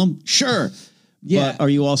edit a film? Sure. Yeah. But are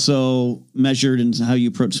you also measured in how you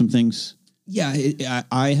approach some things? Yeah,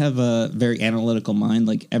 I have a very analytical mind.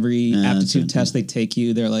 Like every aptitude test they take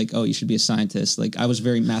you, they're like, oh, you should be a scientist. Like I was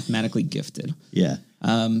very mathematically gifted. Yeah.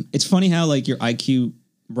 It's funny how like your IQ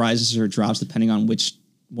rises or drops depending on which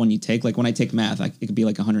one you take. Like when I take math, it could be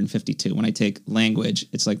like 152. When I take language,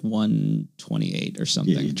 it's like 128 or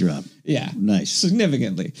something. Yeah, you drop. Yeah. Nice.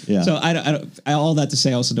 Significantly. Yeah. So all that to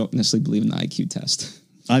say, I also don't necessarily believe in the IQ test.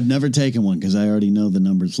 I've never taken one because I already know the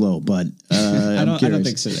number's low, but I don't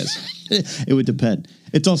think so. It is. It would depend.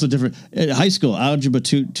 It's also different. At high school, algebra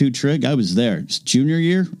 2 trig, I was there. Junior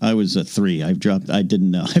year, I was a 3. I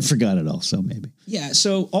didn't know. I forgot it all, so maybe. Yeah,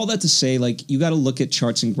 so all that to say, like, you got to look at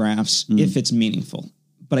charts and graphs if it's meaningful.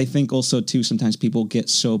 But I think also, too, sometimes people get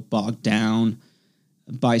so bogged down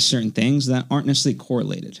by certain things that aren't necessarily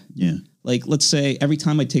correlated. Yeah. Like, let's say every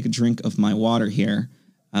time I take a drink of my water here,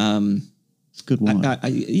 it's good water.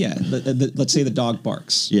 Let's say the dog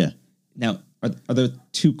barks. Yeah. Now, are the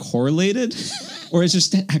two correlated, or is it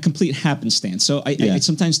just a complete happenstance? So I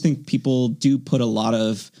sometimes think people do put a lot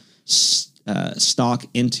of stock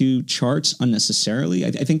into charts unnecessarily.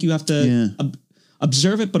 I think you have to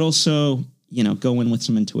observe it, but also go in with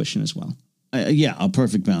some intuition as well. A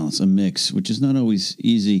perfect balance, a mix, which is not always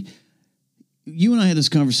easy. You and I had this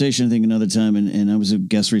conversation, I think, another time, and I was a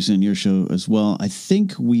guest recently on your show as well. I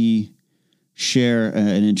think we share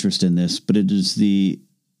an interest in this, but it is the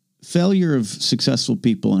failure of successful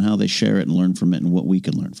people and how they share it and learn from it and what we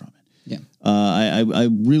can learn from it. Yeah. I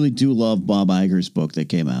really do love Bob Iger's book that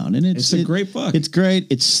came out, and it's a great book. It's great.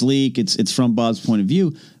 It's sleek. It's from Bob's point of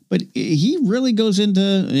view, but he really goes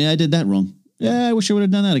into, I did that wrong. Yeah, I wish I would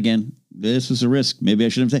have done that again. This was a risk. Maybe I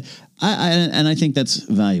should have taken. I think that's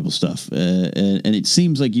valuable stuff, and it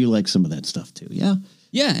seems like you like some of that stuff too. Yeah.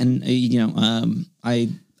 Yeah, and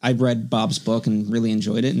I read Bob's book and really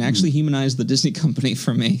enjoyed it, and actually humanized the Disney company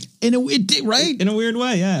for me. It did, right? In a weird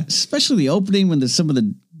way, yeah. Especially the opening when there's some of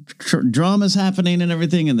the drama's happening and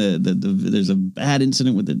everything, and there's a bad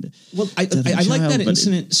incident with the. Well, I like that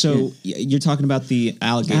incident. So you're talking about the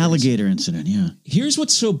alligator incident, yeah. Here's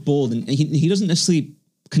what's so bold, and he doesn't necessarily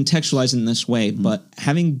contextualize in this way, but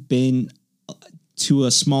having been to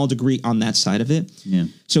a small degree on that side of it. Yeah.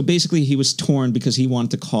 So basically he was torn because he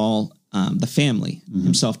wanted to call the family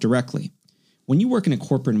himself directly. When you work in a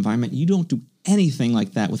corporate environment, you don't do anything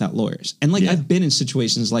like that without lawyers. And I've been in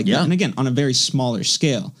situations like that. And again, on a very smaller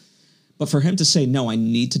scale, but for him to say, no, I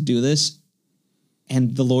need to do this.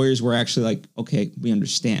 And the lawyers were actually like, okay, we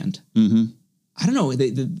understand. Mm-hmm. I don't know.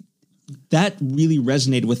 That really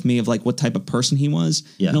resonated with me of what type of person he was.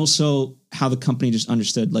 Yeah. And also how the company just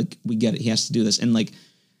understood, we get it. He has to do this. And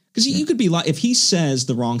because you could be if he says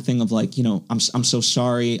the wrong thing of I'm so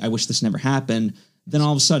sorry. I wish this never happened. Then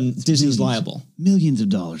all of a sudden Disney's liable. Millions of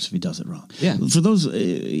dollars if he does it wrong. Yeah. For those,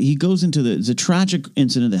 he goes into it's a tragic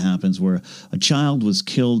incident that happens where a child was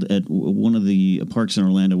killed at one of the parks in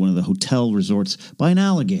Orlando, one of the hotel resorts, by an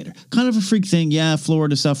alligator. Kind of a freak thing. Yeah,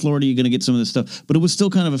 Florida, South Florida, you're going to get some of this stuff. But it was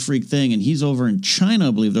still kind of a freak thing. And he's over in China,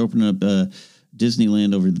 I believe. They're opening up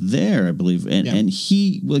Disneyland over there, I believe. And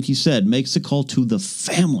he, like you said, makes the call to the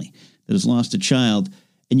family that has lost a child.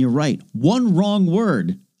 And you're right. One wrong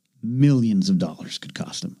word, millions of dollars could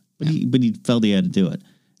cost him. But he felt he had to do it.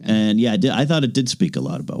 Yeah. And I thought it did speak a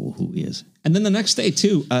lot about who he is. And then the next day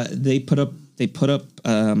too, they put up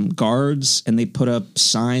guards and they put up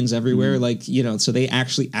signs everywhere, so they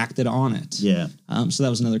actually acted on it. Yeah. So that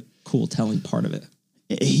was another cool telling part of it.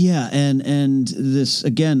 Yeah, and this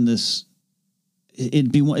again, it's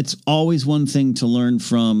always one thing to learn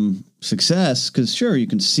from success, because sure you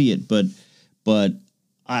can see it, but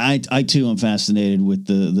I too am fascinated with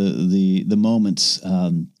the moments.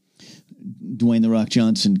 Dwayne "The Rock"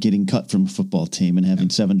 Johnson getting cut from a football team and having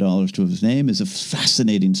 $7 to his name is a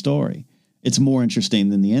fascinating story. It's more interesting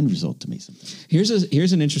than the end result to me sometimes.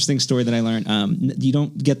 Here's an interesting story that I learned. You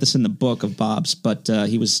don't get this in the book of Bob's, but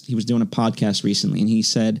he was doing a podcast recently, and he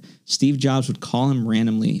said Steve Jobs would call him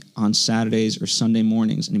randomly on Saturdays or Sunday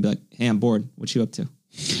mornings, and he'd be like, "Hey, I'm bored. What you up to?"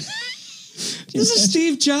 This is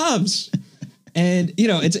Steve Jobs. And,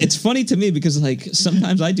 it's funny to me because,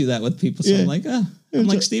 sometimes I do that with people. So I'm like, I'm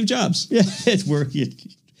like Steve Jobs. Yeah, it's working.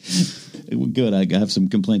 Good. I have some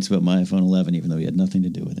complaints about my iPhone 11, even though he had nothing to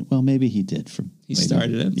do with it. Well, maybe he did. He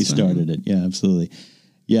started it. He started it. Yeah, absolutely.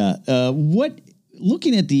 Yeah.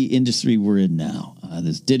 Looking at the industry we're in now,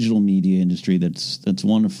 this digital media industry that's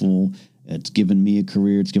wonderful. It's given me a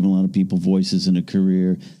career. It's given a lot of people voices in a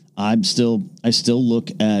career. I still look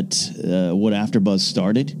at what AfterBuzz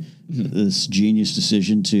started. This genius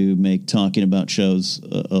decision to make talking about shows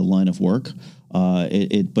a line of work.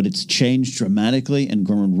 But it's changed dramatically and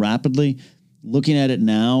grown rapidly. Looking at it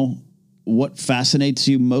now, what fascinates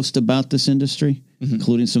you most about this industry,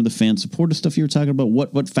 including some of the fan supportive stuff you were talking about?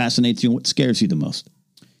 What fascinates you and what scares you the most?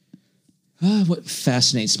 What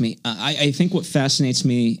fascinates me? I think what fascinates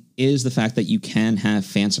me is the fact that you can have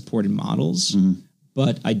fan supported models,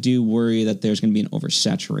 but I do worry that there's going to be an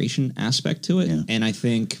oversaturation aspect to it. Yeah. And I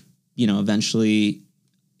think, eventually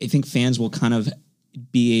I think fans will kind of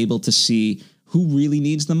be able to see who really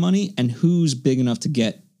needs the money and who's big enough to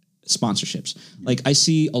get sponsorships. Like I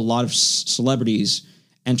see a lot of celebrities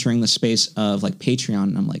entering the space of like Patreon,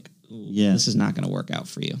 and I'm like, this is not going to work out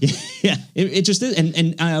for you. Yeah. It just is.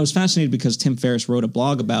 And I was fascinated because Tim Ferriss wrote a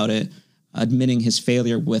blog about it, admitting his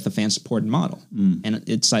failure with a fan-supported model. And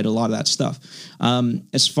it cited a lot of that stuff.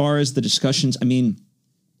 As far as the discussions, I mean,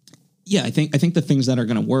 I think the things that are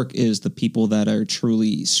going to work is the people that are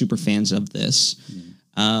truly super fans of this.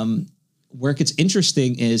 Where it gets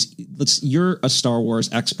interesting is you're a Star Wars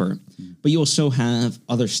expert, but you also have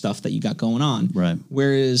other stuff that you got going on. Right.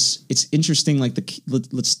 Whereas it's interesting, like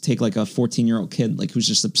let's take like a 14-year-old kid, like who's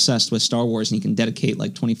just obsessed with Star Wars and he can dedicate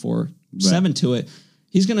like 24/7 to it.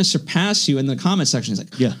 He's going to surpass you in the comment section. He's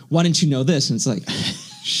like, why didn't you know this? And it's like,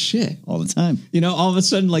 shit. All the time. All of a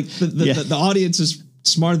sudden, like the audience is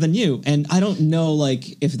smarter than you. And I don't know,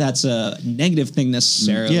 like, if that's a negative thing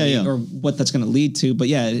necessarily or what that's going to lead to. But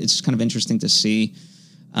it's kind of interesting to see.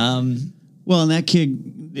 Well, and that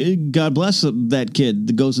kid, God bless that kid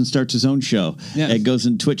that goes and starts his own show. Yeah. It goes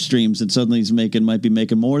in Twitch streams and suddenly he's might be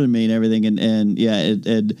making more than me and everything.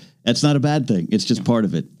 And that's not a bad thing. It's just part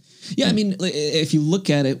of it. Yeah, I mean, if you look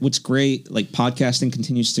at it, what's great, like podcasting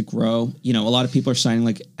continues to grow. A lot of people are signing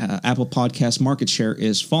like Apple Podcast market share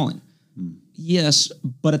is falling. Yes,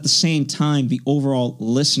 but at the same time, the overall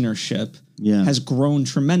listenership has grown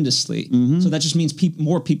tremendously. So that just means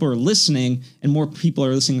more people are listening and more people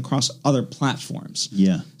are listening across other platforms.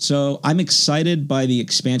 Yeah. So I'm excited by the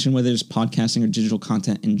expansion, whether it's podcasting or digital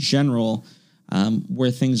content in general,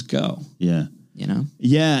 where things go. Yeah.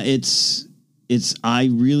 Yeah, I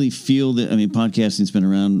really feel that, I mean, podcasting's been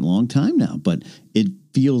around a long time now, but it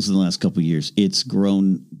feels in the last couple of years, it's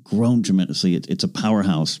grown tremendously. It's a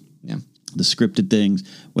powerhouse. Yeah. The scripted things,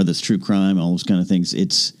 whether it's true crime, all those kind of things,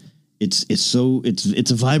 it's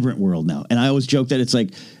a vibrant world now. And I always joke that it's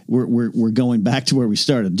like we're going back to where we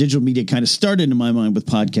started. Digital media kind of started in my mind with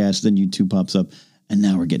podcasts, then YouTube pops up, and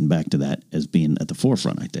now we're getting back to that as being at the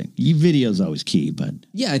forefront, I think. Video is always key, but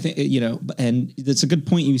I think, and it's a good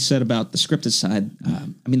point you said about the scripted side.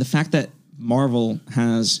 I mean, the fact that Marvel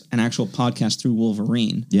has an actual podcast through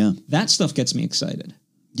Wolverine, that stuff gets me excited.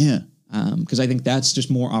 Yeah. Because I think that's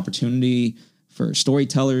just more opportunity for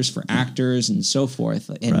storytellers, for actors, and so forth.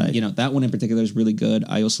 And that one in particular is really good.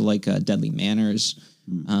 I also like Deadly Manners.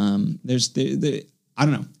 There's I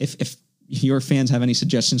don't know if your fans have any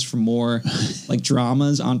suggestions for more like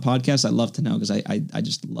dramas on podcasts. I'd love to know because I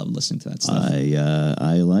just love listening to that stuff.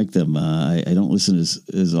 I like them. I don't listen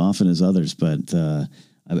as often as others, but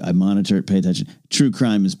I monitor it, pay attention. True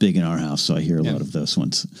crime is big in our house, so I hear a lot of those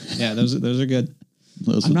ones. Yeah, those are good.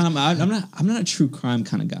 I'm not a true crime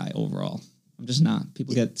kind of guy overall. I'm just not.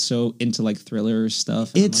 People get so into like thriller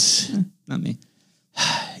stuff. It's like, not me.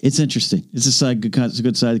 It's interesting. It's a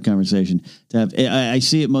good side of the conversation to have. I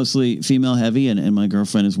see it mostly female heavy, and my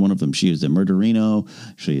girlfriend is one of them. She is a murderino.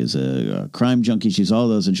 She is a crime junkie. She's all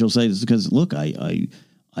those, and she'll say this because look, I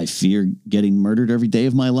fear getting murdered every day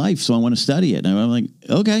of my life, so I want to study it. And I'm like,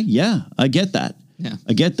 okay, yeah, I get that. Yeah,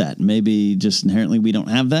 I get that. Maybe just inherently we don't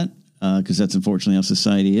have that. Because that's unfortunately how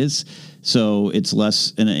society is. So it's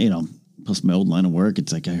less, and plus my old line of work,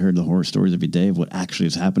 it's like I heard the horror stories every day of what actually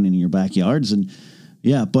is happening in your backyards, and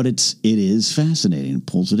but it is fascinating. It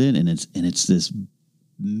pulls it in, and it's this $1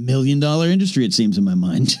 million industry. It seems in my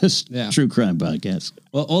mind, just true crime podcasts.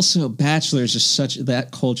 Well, also Bachelor is just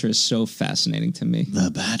that culture is so fascinating to me. The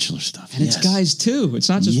Bachelor stuff, and it's guys too. It's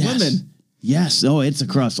not just women. Yes. Oh, it's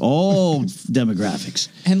across all demographics.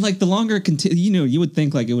 And like the longer it continues, you would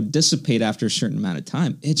think like it would dissipate after a certain amount of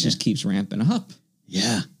time. It just keeps ramping up.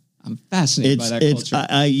 Yeah. I'm fascinated by that culture.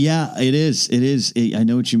 It is. It is. I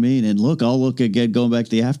know what you mean. And look, I'll look again, going back to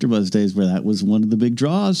the AfterBuzz days where that was one of the big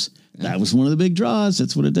draws. That was one of the big draws.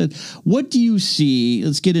 That's what it did. What do you see?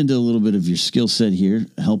 Let's get into a little bit of your skill set here,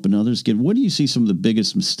 helping others. What do you see some of the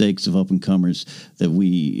biggest mistakes of up-and-comers that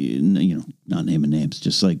we, not naming names,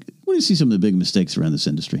 just like, what do you see some of the big mistakes around this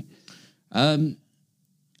industry?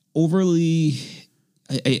 Overly,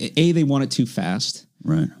 they want it too fast.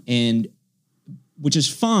 Right. And which is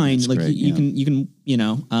fine. That's like great, you can,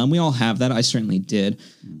 we all have that. I certainly did.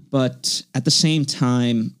 But at the same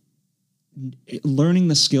time, learning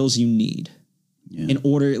the skills you need in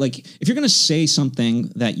order, like if you're going to say something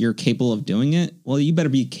that you're capable of doing it, well, you better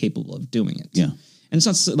be capable of doing it. Yeah. And it's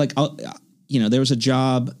not like, there was a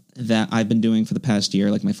job that I've been doing for the past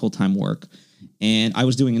year, like my full-time work. And I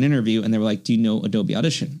was doing an interview and they were like, do you know Adobe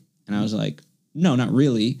Audition? And I was like, no, not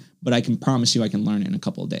really, but I can promise you I can learn it in a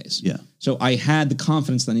couple of days. Yeah. So I had the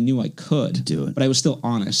confidence that I knew I could do it. but I was still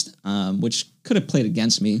honest, which could have played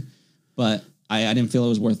against me, but I didn't feel it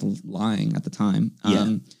was worth lying at the time.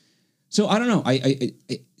 So I don't know. I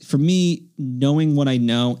for me, knowing what I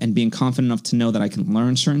know and being confident enough to know that I can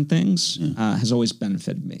learn certain things has always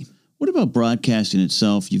benefited me. What about broadcasting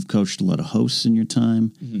itself? You've coached a lot of hosts in your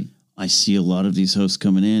time. Mm-hmm. I see a lot of these hosts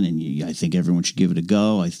coming in, and I think everyone should give it a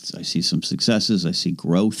go. I see some successes. I see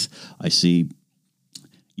growth. I see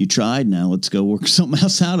you tried. Now let's go work something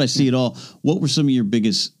else out. I see it all. What were some of your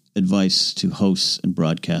biggest advice to hosts and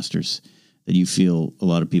broadcasters that you feel a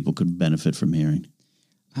lot of people could benefit from hearing?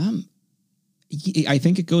 I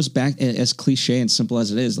think it goes back, as cliche and simple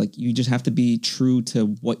as it is, like you just have to be true to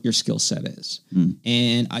what your skill set is.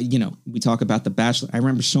 And we talk about The Bachelor. I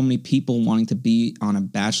remember so many people wanting to be on a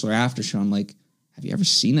Bachelor after show. I'm like, have you ever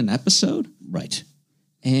seen an episode? Right.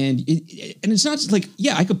 And it's not just like,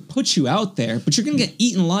 yeah, I could put you out there, but you're going to get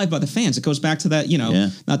eaten alive by the fans. It goes back to that,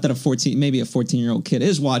 not that maybe a 14-year-old kid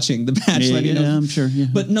is watching The Bachelor. Yeah, I'm sure. Yeah.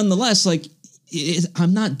 But nonetheless, like,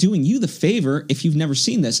 I'm not doing you the favor if you've never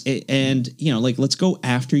seen this. Let's go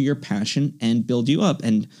after your passion and build you up.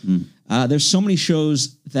 And there's so many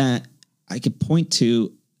shows that I could point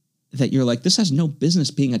to that you're like, this has no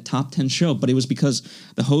business being a top 10 show, but it was because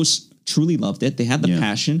the hosts truly loved it. They had the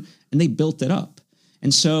passion and they built it up.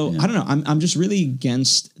 And so I don't know, I'm just really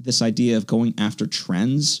against this idea of going after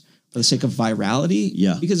trends for the sake of virality.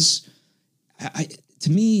 Yeah. Because to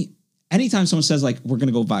me, anytime someone says like, we're going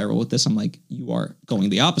to go viral with this, I'm like, you are going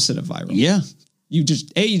the opposite of viral. Yeah. You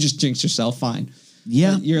just jinxed yourself. Fine.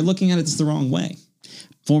 Yeah. But you're looking at it the wrong way.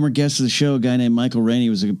 Former guest of the show, a guy named Michael Rainey,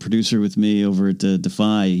 was a producer with me over at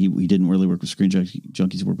Defy. He didn't really work with Screen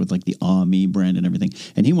Junkies. He worked with like the Me brand and everything.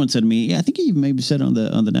 And he once said to me, I think he maybe said on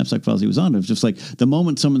the Knapsack Files he was on, it was just like the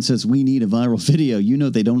moment someone says we need a viral video,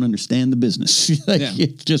 they don't understand the business.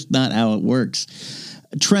 It's just not how it works.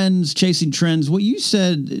 Trends, chasing trends. What you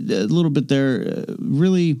said a little bit there,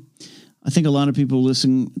 really, I think a lot of people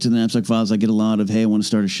listen to the Knapsack Files. I get a lot of, hey, I want to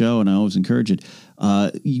start a show, and I always encourage it.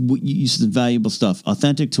 You said valuable stuff,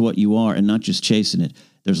 authentic to what you are and not just chasing it.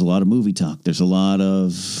 There's a lot of movie talk. There's a lot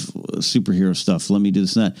of superhero stuff. Let me do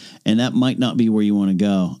this and that. And that might not be where you want to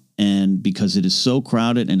go. And because it is so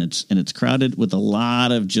crowded and it's crowded with a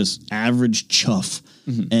lot of just average chuff.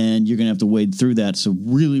 Mm-hmm. And you're going to have to wade through that. So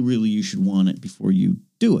really, really, you should want it before you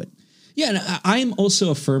do it. Yeah, and I'm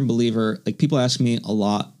also a firm believer, like people ask me a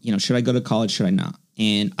lot, should I go to college, should I not?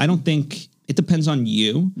 And I don't think, it depends on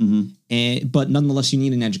you, but nonetheless, you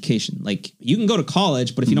need an education. Like you can go to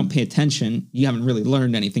college, but if you don't pay attention, you haven't really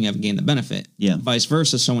learned anything, you haven't gained the benefit. Yeah. Vice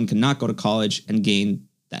versa, someone cannot go to college and gain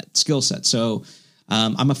that skill set. So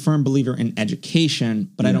I'm a firm believer in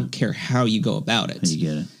education, but I don't care how you go about it. How you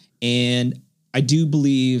get it. And I do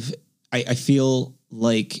believe, I feel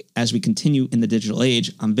like as we continue in the digital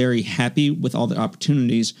age, I'm very happy with all the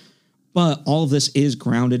opportunities, but all of this is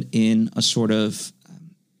grounded in a sort of,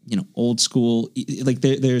 old school, like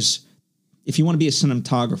there's, if you want to be a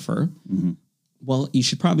cinematographer, well, you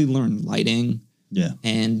should probably learn lighting. Yeah.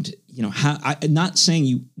 And, I'm not saying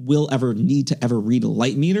you will ever need to ever read a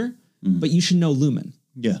light meter, but you should know lumen.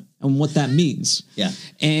 Yeah. And what that means. Yeah.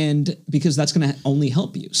 And because that's going to only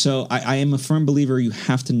help you. So I am a firm believer you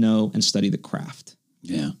have to know and study the craft.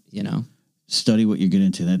 Yeah. Study what you're getting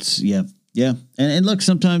into. That's, yeah. And look,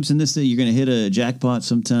 sometimes in this day, you're going to hit a jackpot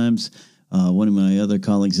sometimes. One of my other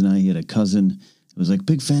colleagues and I, he had a cousin who was like,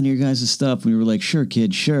 big fan of your guys' stuff. We were like, sure,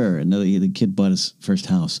 kid, sure. And the kid bought his first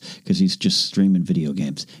house because he's just streaming video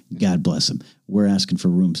games. God bless him. We're asking for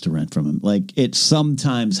rooms to rent from him. Like, it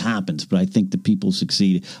sometimes happens, but I think the people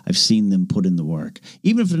succeed. I've seen them put in the work.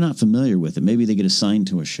 Even if they're not familiar with it, maybe they get assigned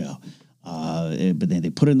to a show. But they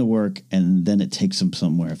put in the work, and then it takes them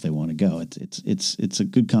somewhere if they want to go. It's a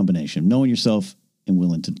good combination. Knowing yourself and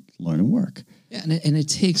willing to learn and work. Yeah, and it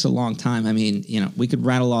takes a long time. I mean, we could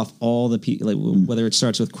rattle off all the people, like, whether it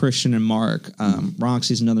starts with Christian and Mark.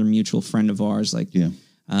 Roxy's another mutual friend of ours. Like,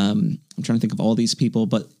 I'm trying to think of all these people,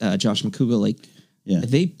 but Josh McCougal, like,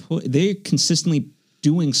 they're consistently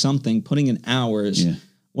doing something, putting in hours. Yeah.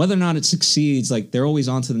 Whether or not it succeeds, like they're always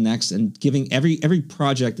on to the next and giving every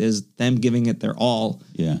project is them giving it their all.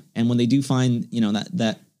 Yeah. And when they do find,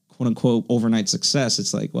 that quote unquote overnight success,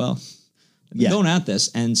 it's like, well, they're going at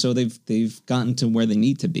this. And so they've gotten to where they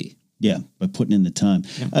need to be. Yeah. By putting in the time.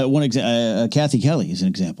 Yeah. One example, Kathy Kelly is an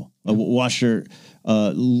example. Yeah. Watched her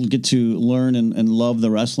get to learn and love the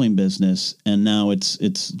wrestling business. And now it's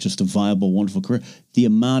just a viable, wonderful career. The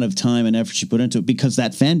amount of time and effort she put into it, because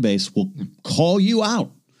that fan base will call you out.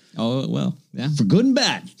 Oh, well, yeah. For good and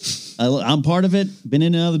bad. I'm part of it. Been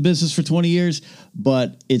in another business for 20 years,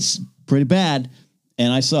 but it's pretty bad.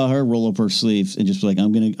 And I saw her roll up her sleeves and just be like,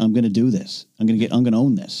 I'm gonna do this. I'm gonna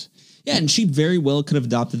own this. Yeah, and she very well could have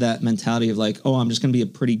adopted that mentality of like, oh, I'm just going to be a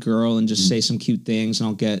pretty girl and just say some cute things and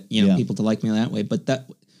I'll get, people to like me that way. But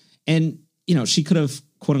she could have,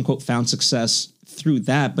 quote unquote, found success through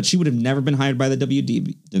that, but she would have never been hired by the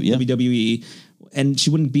WWE and she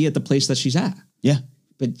wouldn't be at the place that she's at. Yeah.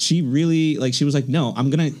 But she really, she was like, no, I'm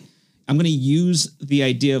going to use the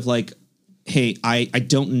idea of like, hey, I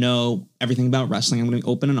don't know everything about wrestling. I'm going to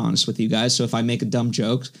be open and honest with you guys. So if I make a dumb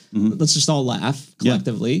joke, let's just all laugh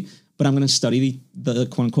collectively. Yeah. But I'm going to study the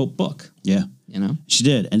quote unquote book. Yeah. She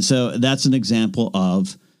did. And so that's an example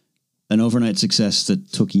of an overnight success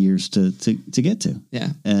that took years to get to. Yeah.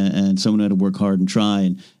 And someone had to work hard and try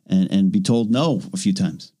and be told no a few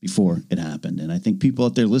times before it happened. And I think people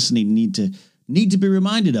out there listening need to be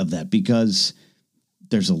reminded of that because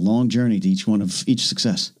there's a long journey to each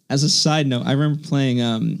success. As a side note, I remember playing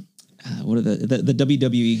what are the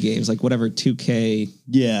WWE games, like whatever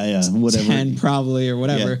 2K, whatever 10 probably or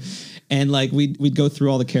whatever, and like we'd go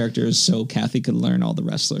through all the characters so Kathy could learn all the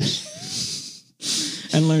wrestlers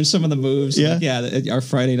and learn some of the moves. Our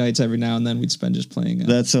Friday nights every now and then we'd spend just playing.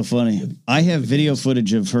 That's so funny. I have video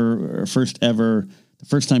footage of her the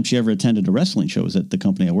first time she ever attended a wrestling show was at the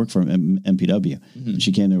company I work for, MPW. Mm-hmm.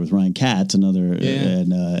 She came there with Ryan Katz, and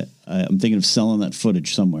I'm thinking of selling that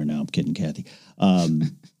footage somewhere now. I'm kidding, Kathy.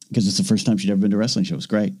 Because it's the first time she'd ever been to a wrestling show. It was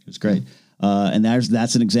great. And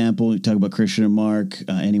that's an example. You talk about Christian and Mark,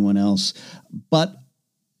 anyone else. But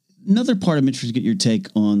another part I'm interested to get your take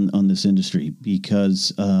on this industry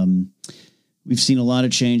because we've seen a lot of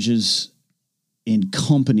changes in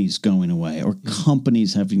companies going away or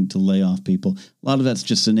companies having to lay off people. A lot of that's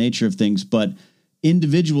just the nature of things, but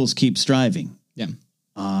individuals keep striving. Yeah.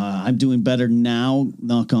 I'm doing better now,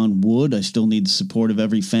 knock on wood. I still need the support of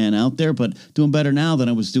every fan out there, but doing better now than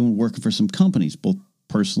I was doing working for some companies, both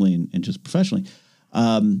personally and just professionally.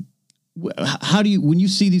 How do you, when you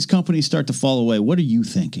see these companies start to fall away, what are you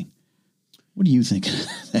thinking? What are you thinking?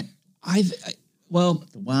 Well,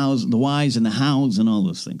 the whys and the hows and all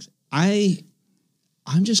those things.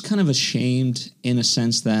 I'm just kind of ashamed in a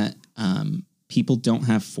sense that people don't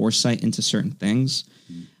have foresight into certain things.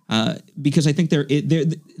 Because I think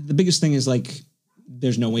the biggest thing is like,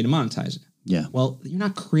 there's no way to monetize it. Yeah. Well, you're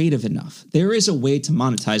not creative enough. There is a way to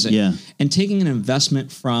monetize it. Yeah. And taking an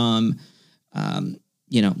investment from,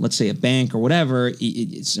 let's say a bank or whatever,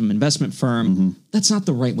 some investment firm, that's not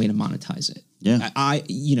the right way to monetize it. Yeah.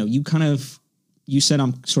 You said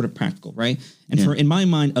I'm sort of practical, right? And in my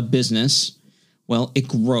mind, a business, well, it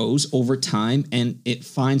grows over time and it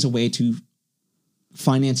finds a way to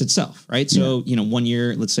finance itself, right? So, 1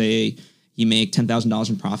 year, let's say you make $10,000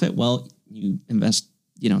 in profit. Well, you invest,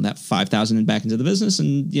 that $5,000 back into the business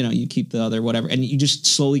and, you keep the other whatever. And you just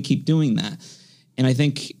slowly keep doing that. And I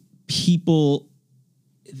think people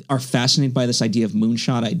are fascinated by this idea of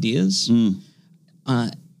moonshot ideas.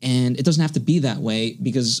 And it doesn't have to be that way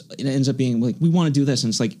because it ends up being like, we want to do this.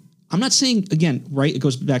 And it's like, I'm not saying, again, right, it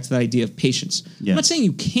goes back to that idea of patience. Yeah. I'm not saying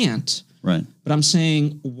you can't. Right. But I'm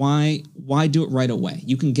saying, why do it right away?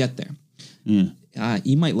 You can get there. Yeah.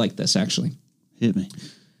 You might like this, actually. Hit me.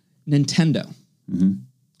 Nintendo. Mm-hmm.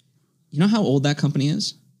 You know how old that company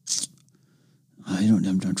is? I don't know.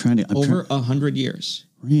 I'm trying to... Over 100 years.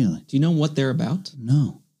 Really? Do you know what they're about?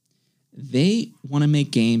 No. They want to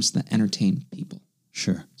make games that entertain people.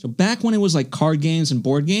 Sure. So back when it was like card games and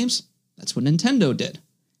board games, that's what Nintendo did.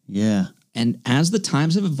 Yeah. And as the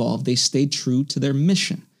times have evolved, they stayed true to their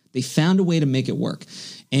mission. They found a way to make it work.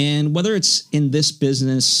 And whether it's in this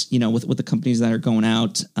business, with the companies that are going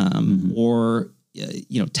out or,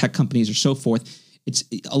 tech companies or so forth, it's,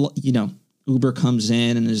 Uber comes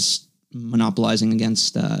in and is monopolizing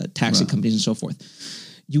against taxi companies and so forth.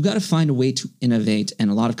 You got to find a way to innovate,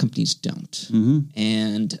 and a lot of companies don't. Mm-hmm.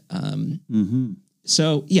 And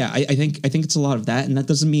so, yeah, I think it's a lot of that. And that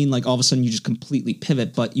doesn't mean like all of a sudden you just completely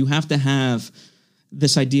pivot, but you have to have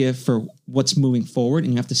this idea for what's moving forward,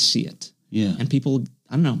 and you have to see it. Yeah. And people,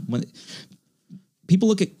 I don't know, when people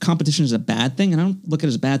look at competition as a bad thing, and I don't look at it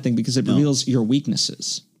as a bad thing because it reveals your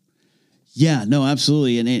weaknesses. Yeah, no,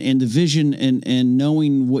 absolutely. And the vision and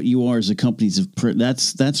knowing what you are as a company,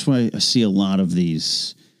 that's why I see a lot of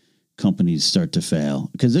these companies start to fail.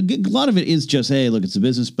 Because a lot of it is just, hey, look, it's a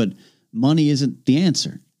business, but money isn't the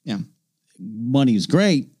answer. Yeah. Money is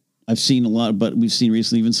great. I've seen a lot, but we've seen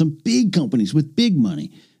recently even some big companies with big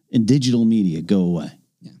money and digital media go away.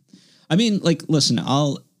 Yeah. I mean, like, listen,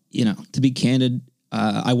 to be candid,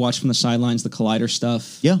 I watched from the sidelines the Collider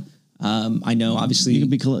stuff. Yeah. I know, obviously, You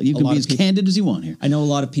can be as candid as you want here. I know a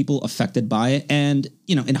lot of people affected by it. And,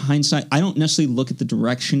 you know, in hindsight, I don't necessarily look at the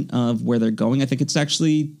direction of where they're going. I think it's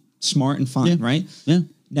actually smart and fine, right? Yeah.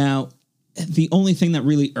 Now, the only thing that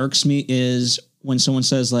really irks me is when someone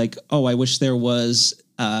says like, oh, I wish there was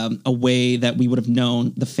a way that we would have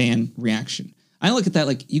known the fan reaction. I look at that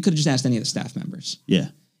like you could have just asked any of the staff members. Yeah.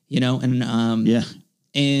 You know, and Yeah.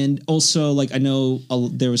 and also like I know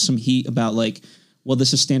there was some heat about like, well,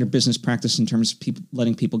 this is standard business practice in terms of people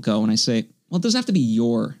letting people go, and I say, well, it doesn't have to be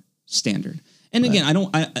your standard. And again,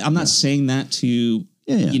 I'm not saying that to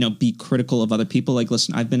you know be critical of other people. Like,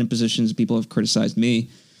 listen, I've been in positions people have criticized me,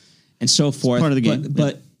 and so forth. It's part of the game,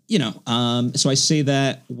 but you know, so I say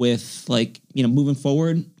that with like you know moving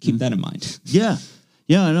forward, keep that in mind. Yeah.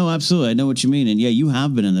 Yeah, I know, absolutely. I know what you mean. And yeah, you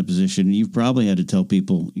have been in that position. And you've probably had to tell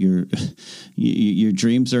people your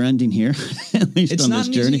dreams are ending here, at least It's on not this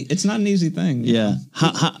journey. it's not an easy thing. Yeah.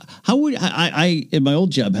 How would I in my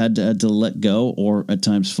old job had to let go or at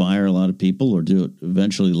times fire a lot of people or do it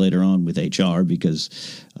eventually later on with HR because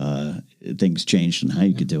things changed and how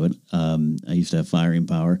you could do it. I used to have firing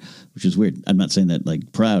power, which is weird. I'm not saying that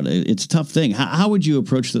like proud. It's a tough thing. How would you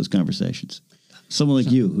approach those conversations? Someone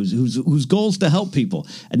like you, whose goal is to help people,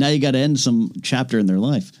 and now you got to end some chapter in their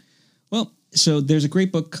life. Well, so there's a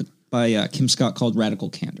great book by Kim Scott called Radical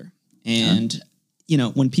Candor, and you know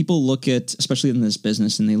when people look at, especially in this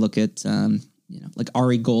business, and they look at, you know, like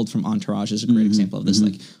Ari Gold from Entourage is a great example of this.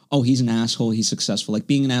 Like, oh, he's an asshole, he's successful. Like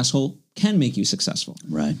being an asshole can make you successful,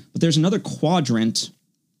 Right? But there's another quadrant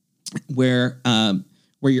where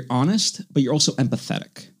you're honest, but you're also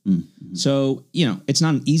empathetic. So you know it's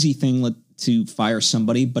not an easy thing to fire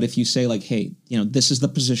somebody, but if you say like, hey, you know, this is the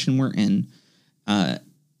position we're in,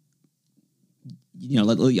 you know,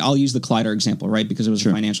 I'll use the Collider example, right? Because it was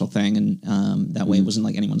a financial thing, and that way it wasn't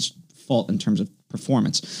like anyone's fault in terms of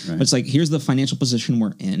performance. Right. But it's like, here's the financial position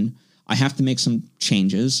we're in. I have to make some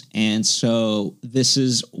changes, and so this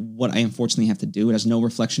is what I unfortunately have to do. It has no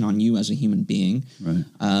reflection on you as a human being. Right.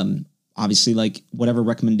 Obviously, like whatever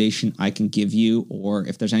recommendation I can give you, or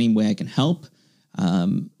if there's any way I can help,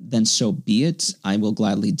 then so be it. I will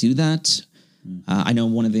gladly do that. I know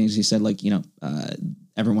one of the things he said, like, you know,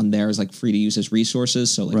 everyone there is like free to use his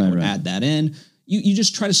resources. So like I would add that in. You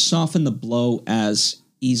just try to soften the blow as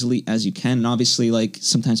easily as you can. And obviously like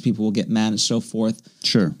sometimes people will get mad and so forth.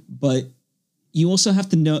 Sure. But you also have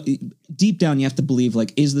to know deep down, you have to believe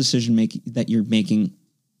like, is the decision that you're making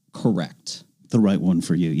correct? The right one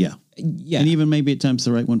for you. Yeah. Yeah. And even maybe at times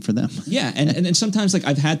the right one for them. Yeah. And sometimes like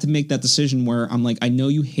I've had to make that decision where I'm like, I know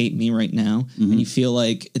you hate me right now and you feel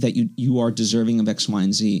like that you are deserving of X, Y,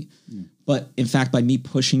 and Z. But in fact, by me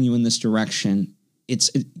pushing you in this direction, it's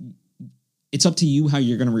up to you how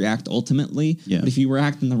you're going to react ultimately. Yeah. But if you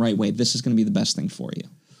react in the right way, this is going to be the best thing for you.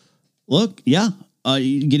 Look, yeah.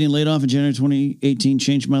 Getting laid off in January 2018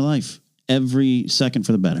 changed my life. Every second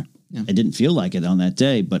for the better. Yeah. I didn't feel like it on that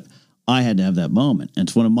day, but I had to have that moment. And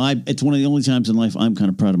it's one of the only times in life I'm kind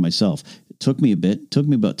of proud of myself. It took me a bit. It took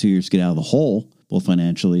me about 2 years to get out of the hole, both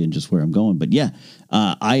financially and just where I'm going. But yeah,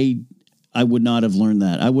 I would not have learned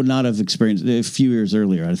that. I would not have experienced it a few years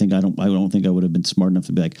earlier. I don't think I would have been smart enough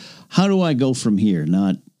to be like, how do I go from here?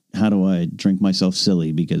 Not how do I drink myself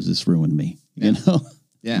silly because this ruined me? You know?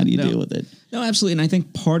 Yeah. How do you deal with it? No, absolutely. And I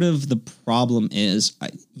think part of the problem is,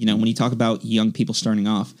 when you talk about young people starting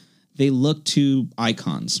off, they look to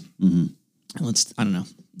icons. Mm-hmm. Let's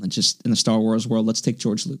just, in the Star Wars world, let's take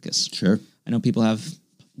George Lucas. Sure. I know people have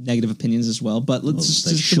negative opinions as well, but let's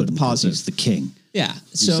just put the positive. He's the king. Yeah.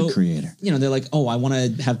 He's the creator. They're like, oh, I want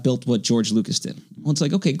to have built what George Lucas did. Well, it's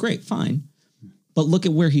like, okay, great, fine. But look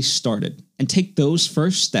at where he started and take those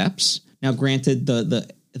first steps. Now, granted, the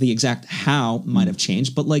exact how might have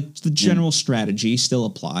changed, but like the general strategy still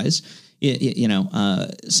applies.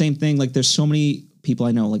 Same thing. Like there's so many people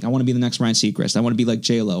I know, like I want to be the next Ryan Seacrest. I want to be like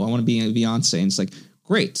J-Lo. I want to be Beyonce. And it's like,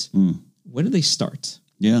 great. Where did they start?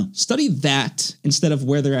 Yeah. Study that instead of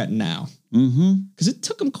where they're at now. Because it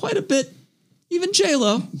took them quite a bit. Even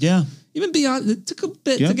J-Lo. Yeah. Even Beyonce. It took a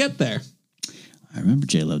bit to get there. I remember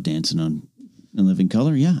J-Lo dancing on In Living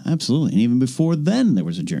Color. Yeah, absolutely. And even before then, there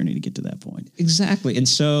was a journey to get to that point. Exactly. And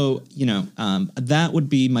so, that would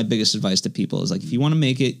be my biggest advice to people is like, if you want to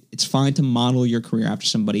make it, it's fine to model your career after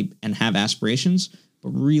somebody and have aspirations, but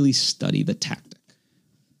really study the tactic.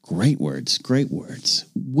 Great words. Great words.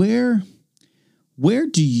 Where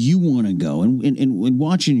do you want to go? And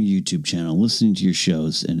watching your YouTube channel, listening to your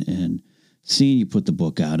shows and seeing you put the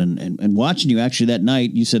book out and watching you actually that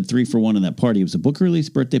night. You said 3 for 1 in that party. It was a book release,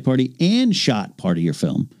 birthday party, and shot part of your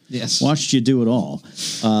film. Yes. Watched you do it all,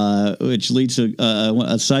 which leads to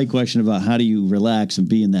a side question about how do you relax and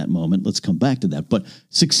be in that moment. Let's come back to that. But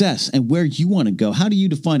success and where you want to go, how do you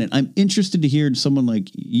define it? I'm interested to hear someone like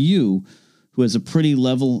you who has a pretty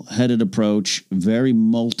level-headed approach, very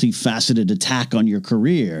multifaceted attack on your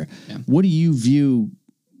career. Yeah. What do you view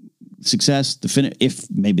success, if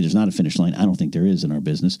maybe there's not a finish line? I don't think there is in our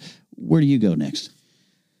business. Where do you go next?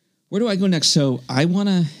 Where do I go next? So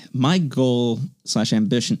my goal /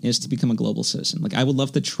 ambition is to become a global citizen. Like, I would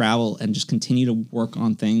love to travel and just continue to work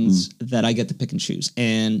on things that I get to pick and choose.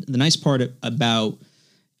 And the nice part about,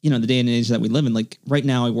 the day and age that we live in, like right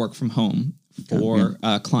now I work from home for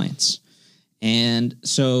clients. And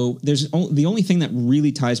so the only thing that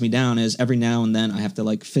really ties me down is every now and then I have to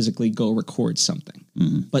like physically go record something.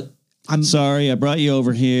 Mm-hmm. But I'm sorry, I brought you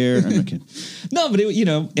over here. Okay. No, but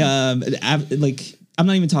I'm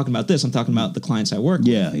not even talking about this. I'm talking about the clients I work with.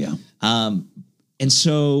 Yeah. And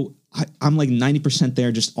so I'm like 90%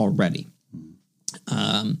 there just already.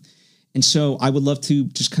 And so I would love to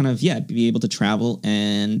just kind of, be able to travel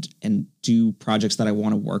and do projects that I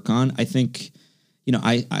want to work on. I think,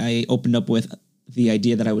 I opened up with the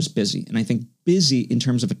idea that I was busy. And I think busy in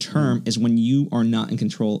terms of a term is when you are not in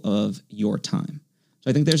control of your time. So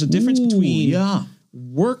I think there's a difference between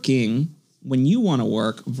working when you want to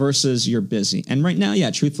work versus you're busy. And right now,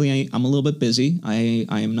 truthfully, I'm a little bit busy. I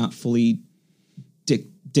am not fully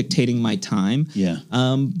dictating my time. Yeah.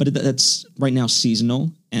 But that's right now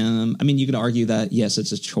seasonal. You could argue that, yes,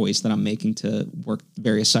 it's a choice that I'm making to work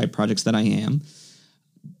various side projects that I am.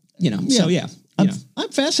 I'm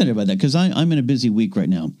fascinated by that because I'm in a busy week right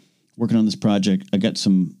now working on this project. I got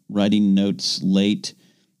some writing notes late,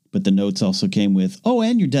 but the notes also came with,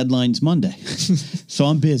 and your deadline's Monday. So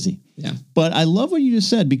I'm busy. Yeah. But I love what you just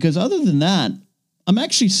said, because other than that, I'm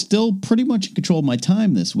actually still pretty much in control of my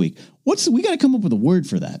time this week. We got to come up with a word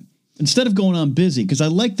for that instead of going on busy, because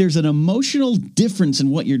there's an emotional difference in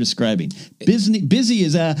what you're describing. Busy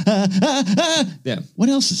is yeah. What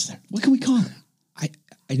else is there? What can we call it?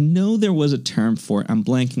 I know there was a term for it. I'm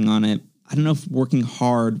blanking on it. I don't know if working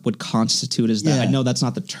hard would constitute as that. Yeah. I know that's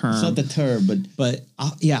not the term. It's not the term, but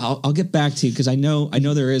I'll get back to you because I know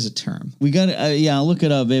there is a term. We got it. I'll look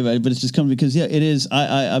it up, baby. But it's just coming because it is.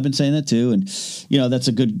 I've been saying that too, and that's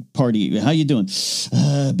a good party. How you doing?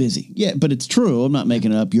 Busy. Yeah, but it's true. I'm not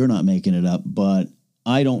making it up. You're not making it up. But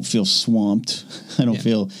I don't feel swamped. I don't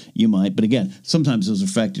feel you might. But again, sometimes those are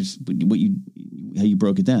factors. How you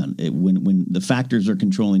broke it down. When the factors are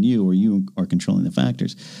controlling you or you are controlling the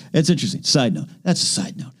factors. It's interesting. Side note. That's a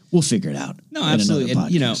side note. We'll figure it out. No, absolutely.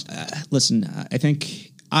 And, listen, I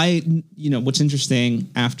think what's interesting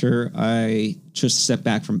after I just stepped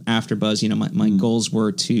back from AfterBuzz, my goals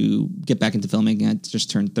were to get back into filmmaking. I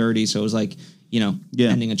just turned 30. So it was like,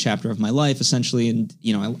 ending a chapter of my life essentially. And,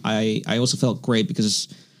 I also felt great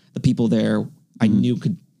because the people there I knew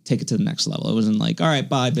could take it to the next level. It wasn't like, all right,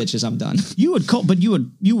 bye bitches, I'm done. You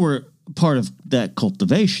were part of that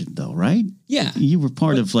cultivation though, right? Yeah. You were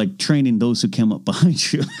part of like training those who came up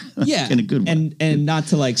behind you. Yeah. In a good way. And not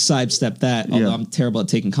to like sidestep that, although I'm terrible at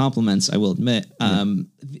taking compliments, I will admit.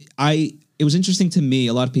 It was interesting to me.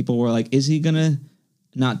 A lot of people were like, is he going to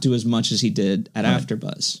not do as much as he did at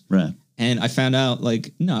AfterBuzz? Right. And I found out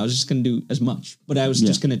like, no, I was just going to do as much, but I was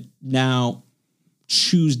just going to now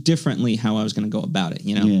choose differently how I was going to go about it,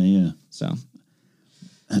 Yeah. So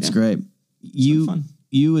that's great.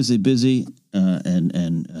 You as a busy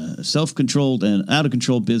and self-controlled and out of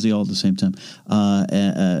control busy all at the same time,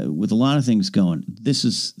 with a lot of things going. This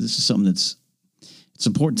is something it's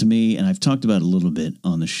important to me, and I've talked about it a little bit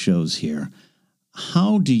on the shows here.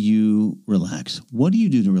 How do you relax? What do you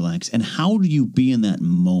do to relax? And how do you be in that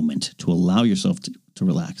moment to allow yourself to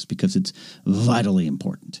relax? Because it's vitally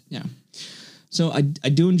important. Yeah. So I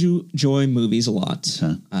do enjoy movies a lot.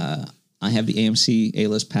 Huh. I have the AMC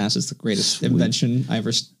A-list pass. It's the greatest invention I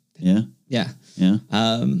ever. Yeah.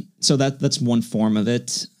 So that's one form of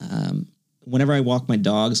it. Whenever I walk my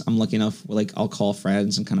dogs, I'm lucky enough. Like I'll call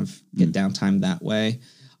friends and kind of get downtime that way.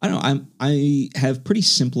 I don't know. I have pretty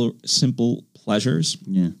simple pleasures.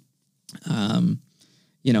 Yeah.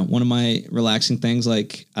 One of my relaxing things,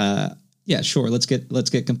 like, sure, let's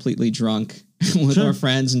get completely drunk with our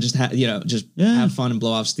friends and just have fun and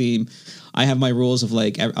blow off steam. I have my rules of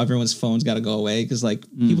like everyone's phone's got to go away because like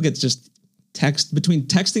people get just between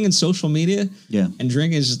texting and social media. Yeah. And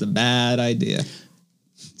drinking is just a bad idea.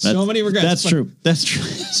 So many regrets. That's true. That's true.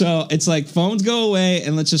 So it's like phones go away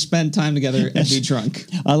and let's just spend time together and be drunk.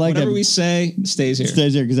 I like whatever that. we say stays here.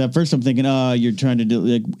 Stays there because at first I'm thinking, you're trying to do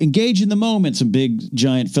like engage in the moment, some big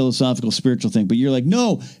giant philosophical spiritual thing, but you're like,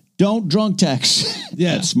 no, don't drunk text.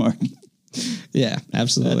 Yeah. That's smart. Yeah,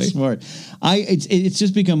 absolutely. That's smart. It's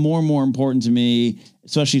just become more and more important to me,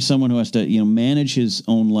 especially someone who has to, manage his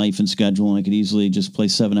own life and schedule. And I could easily just play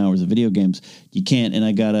 7 hours of video games. You can't. And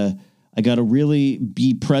I gotta really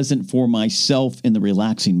be present for myself in the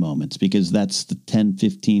relaxing moments, because that's the 10,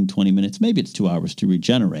 15, 20 minutes. Maybe it's 2 hours to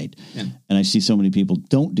regenerate. Yeah. And I see so many people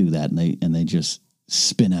don't do that, and they just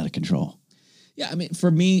spin out of control. Yeah. I mean, for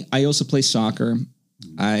me, I also play soccer.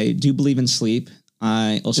 I do believe in sleep.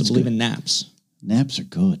 I also believe in naps. Naps are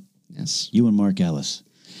good. Yes. You and Mark Ellis.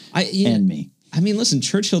 And me. I mean, listen,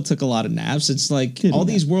 Churchill took a lot of naps. It's like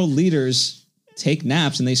these world leaders take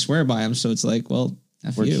naps and they swear by them. So it's like, well,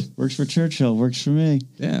 F you. Works for Churchill. Works for me.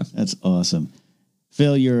 Yeah. That's awesome.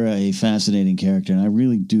 Phil, you're a fascinating character, and I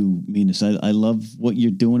really do mean this. I love what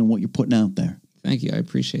you're doing and what you're putting out there. Thank you. I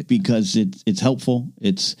appreciate that. Because it's helpful.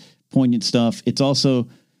 It's poignant stuff. It's also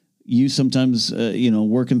you sometimes,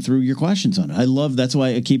 working through your questions on it. I love, that's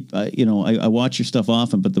why I keep, I watch your stuff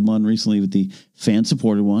often, but the one recently with the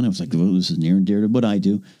fan-supported one, I was like, well, this is near and dear to what I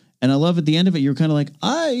do. And I love at the end of it, you're kind of like,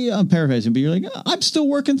 I'm paraphrasing, but you're like, I'm still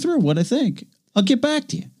working through what I think. I'll get back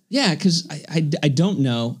to you. Yeah, because I don't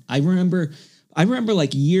know. I remember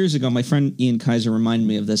like years ago, my friend Ian Kaiser reminded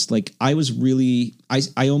me of this. Like I was really,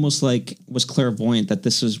 I almost like was clairvoyant that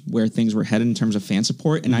this is where things were headed in terms of fan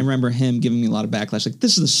support. And I remember him giving me a lot of backlash. Like,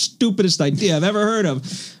 this is the stupidest idea I've ever heard of.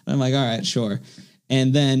 And I'm like, all right, sure.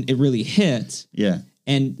 And then it really hit. Yeah.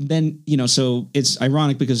 And then, so it's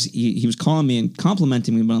ironic because he was calling me and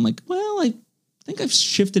complimenting me, but I'm like, well, I think I've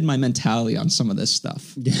shifted my mentality on some of this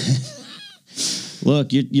stuff. Look,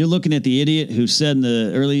 you're looking at the idiot who said in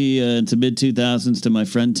the early to mid 2000s to my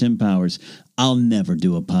friend Tim Powers, I'll never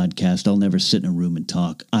do a podcast. I'll never sit in a room and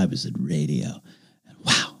talk. I was at radio. And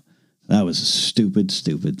wow, that was a stupid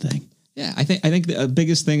thing. Yeah, I think the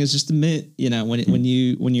biggest thing is just admit, when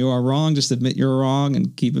you are wrong, just admit you're wrong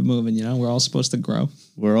and keep it moving. We're all supposed to grow.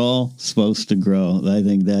 We're all supposed to grow. I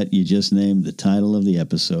think that you just named the title of the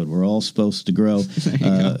episode. We're all supposed to grow.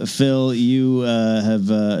 Phil, you have,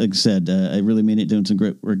 like I said, I really mean it, doing some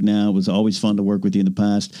great work now. It was always fun to work with you in the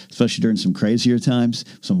past, especially during some crazier times,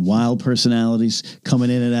 some wild personalities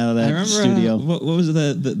coming in and out of that studio. What was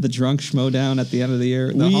the drunk schmodown at the end of the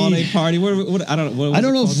year? The holiday party? What I don't know. I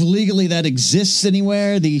don't know if legally that exists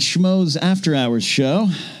anywhere. The Schmoes After Hours show.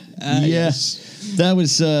 Yes. That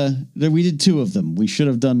was, we did 2 of them. We should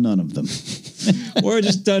have done none of them. Or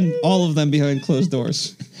just done all of them behind closed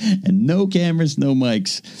doors. And no cameras, no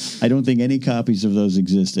mics. I don't think any copies of those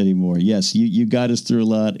exist anymore. Yes, you got us through a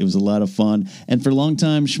lot. It was a lot of fun. And for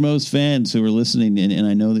longtime Schmoes fans who are listening, and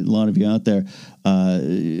I know that a lot of you out there,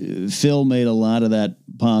 Phil made a lot of that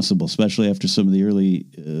possible, especially after some of the early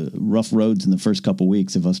rough roads in the first couple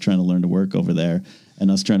weeks of us trying to learn to work over there and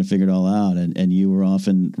us trying to figure it all out. And you were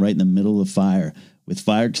often right in the middle of the fire with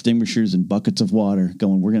fire extinguishers and buckets of water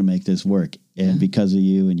going, we're going to make this work. And because of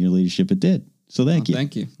you and your leadership, it did. So thank you.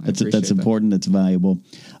 Thank you. That's important. That's valuable.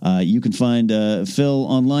 You can find Phil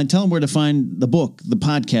online. Tell them where to find the book, the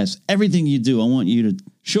podcast, everything you do. I want you to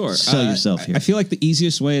sell yourself here. I feel like the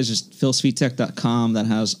easiest way is just philsvitek.com. That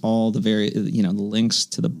has all the the links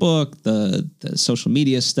to the book, the social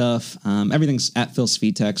media stuff. Everything's at Phil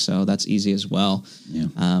Svitek, so that's easy as well.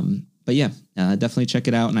 Yeah. But yeah, definitely check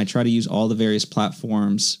it out. And I try to use all the various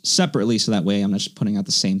platforms separately, so that way I'm not just putting out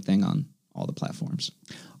the same thing on all the platforms.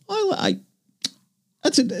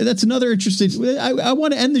 That's another interesting. I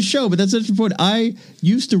want to end the show, but that's such a point. I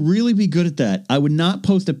used to really be good at that. I would not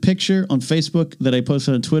post a picture on Facebook that I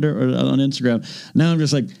posted on Twitter or on Instagram. Now I'm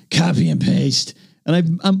just like copy and paste,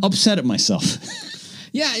 and I'm upset at myself.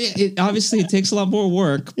 Yeah, obviously it takes a lot more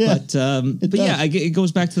work, but it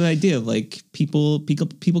goes back to the idea of like people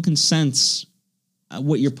can sense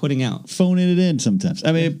what you're putting out. Phoning it in sometimes.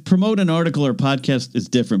 I mean, promote an article or podcast is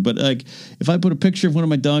different, but like if I put a picture of one of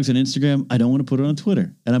my dogs on Instagram, I don't want to put it on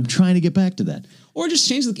Twitter, and I'm trying to get back to that. Or just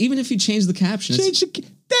even if you change the caption.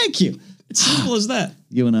 Thank you. It's simple as that.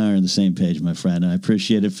 You and I are on the same page, my friend. I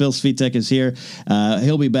appreciate it. Phil Svitek is here.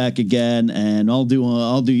 He'll be back again, and I'll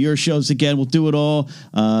do your shows again. We'll do it all.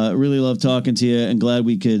 Really love talking to you, and glad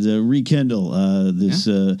we could rekindle this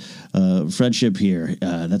friendship here.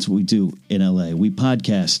 That's what we do in LA. We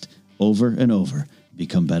podcast over and over.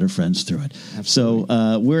 Become better friends through it. Absolutely.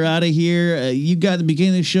 So we're out of here. You got the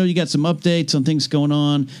beginning of the show. You got some updates on things going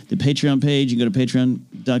on. The Patreon page. You go to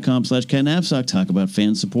facebook.com/KenNapzok. Talk about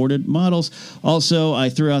fan-supported models. Also, I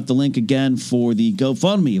threw out the link again for the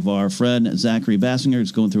GoFundMe of our friend Zachary Bassinger,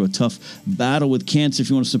 who's going through a tough battle with cancer. If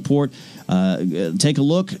you want to support, take a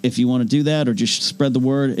look if you want to do that, or just spread the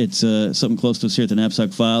word. It's something close to us here at the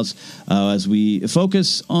Knapsack Files as we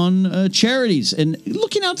focus on charities and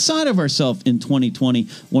looking outside of ourselves in 2020,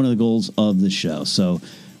 one of the goals of the show. So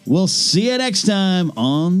we'll see you next time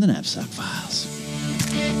on the Knapsack Files.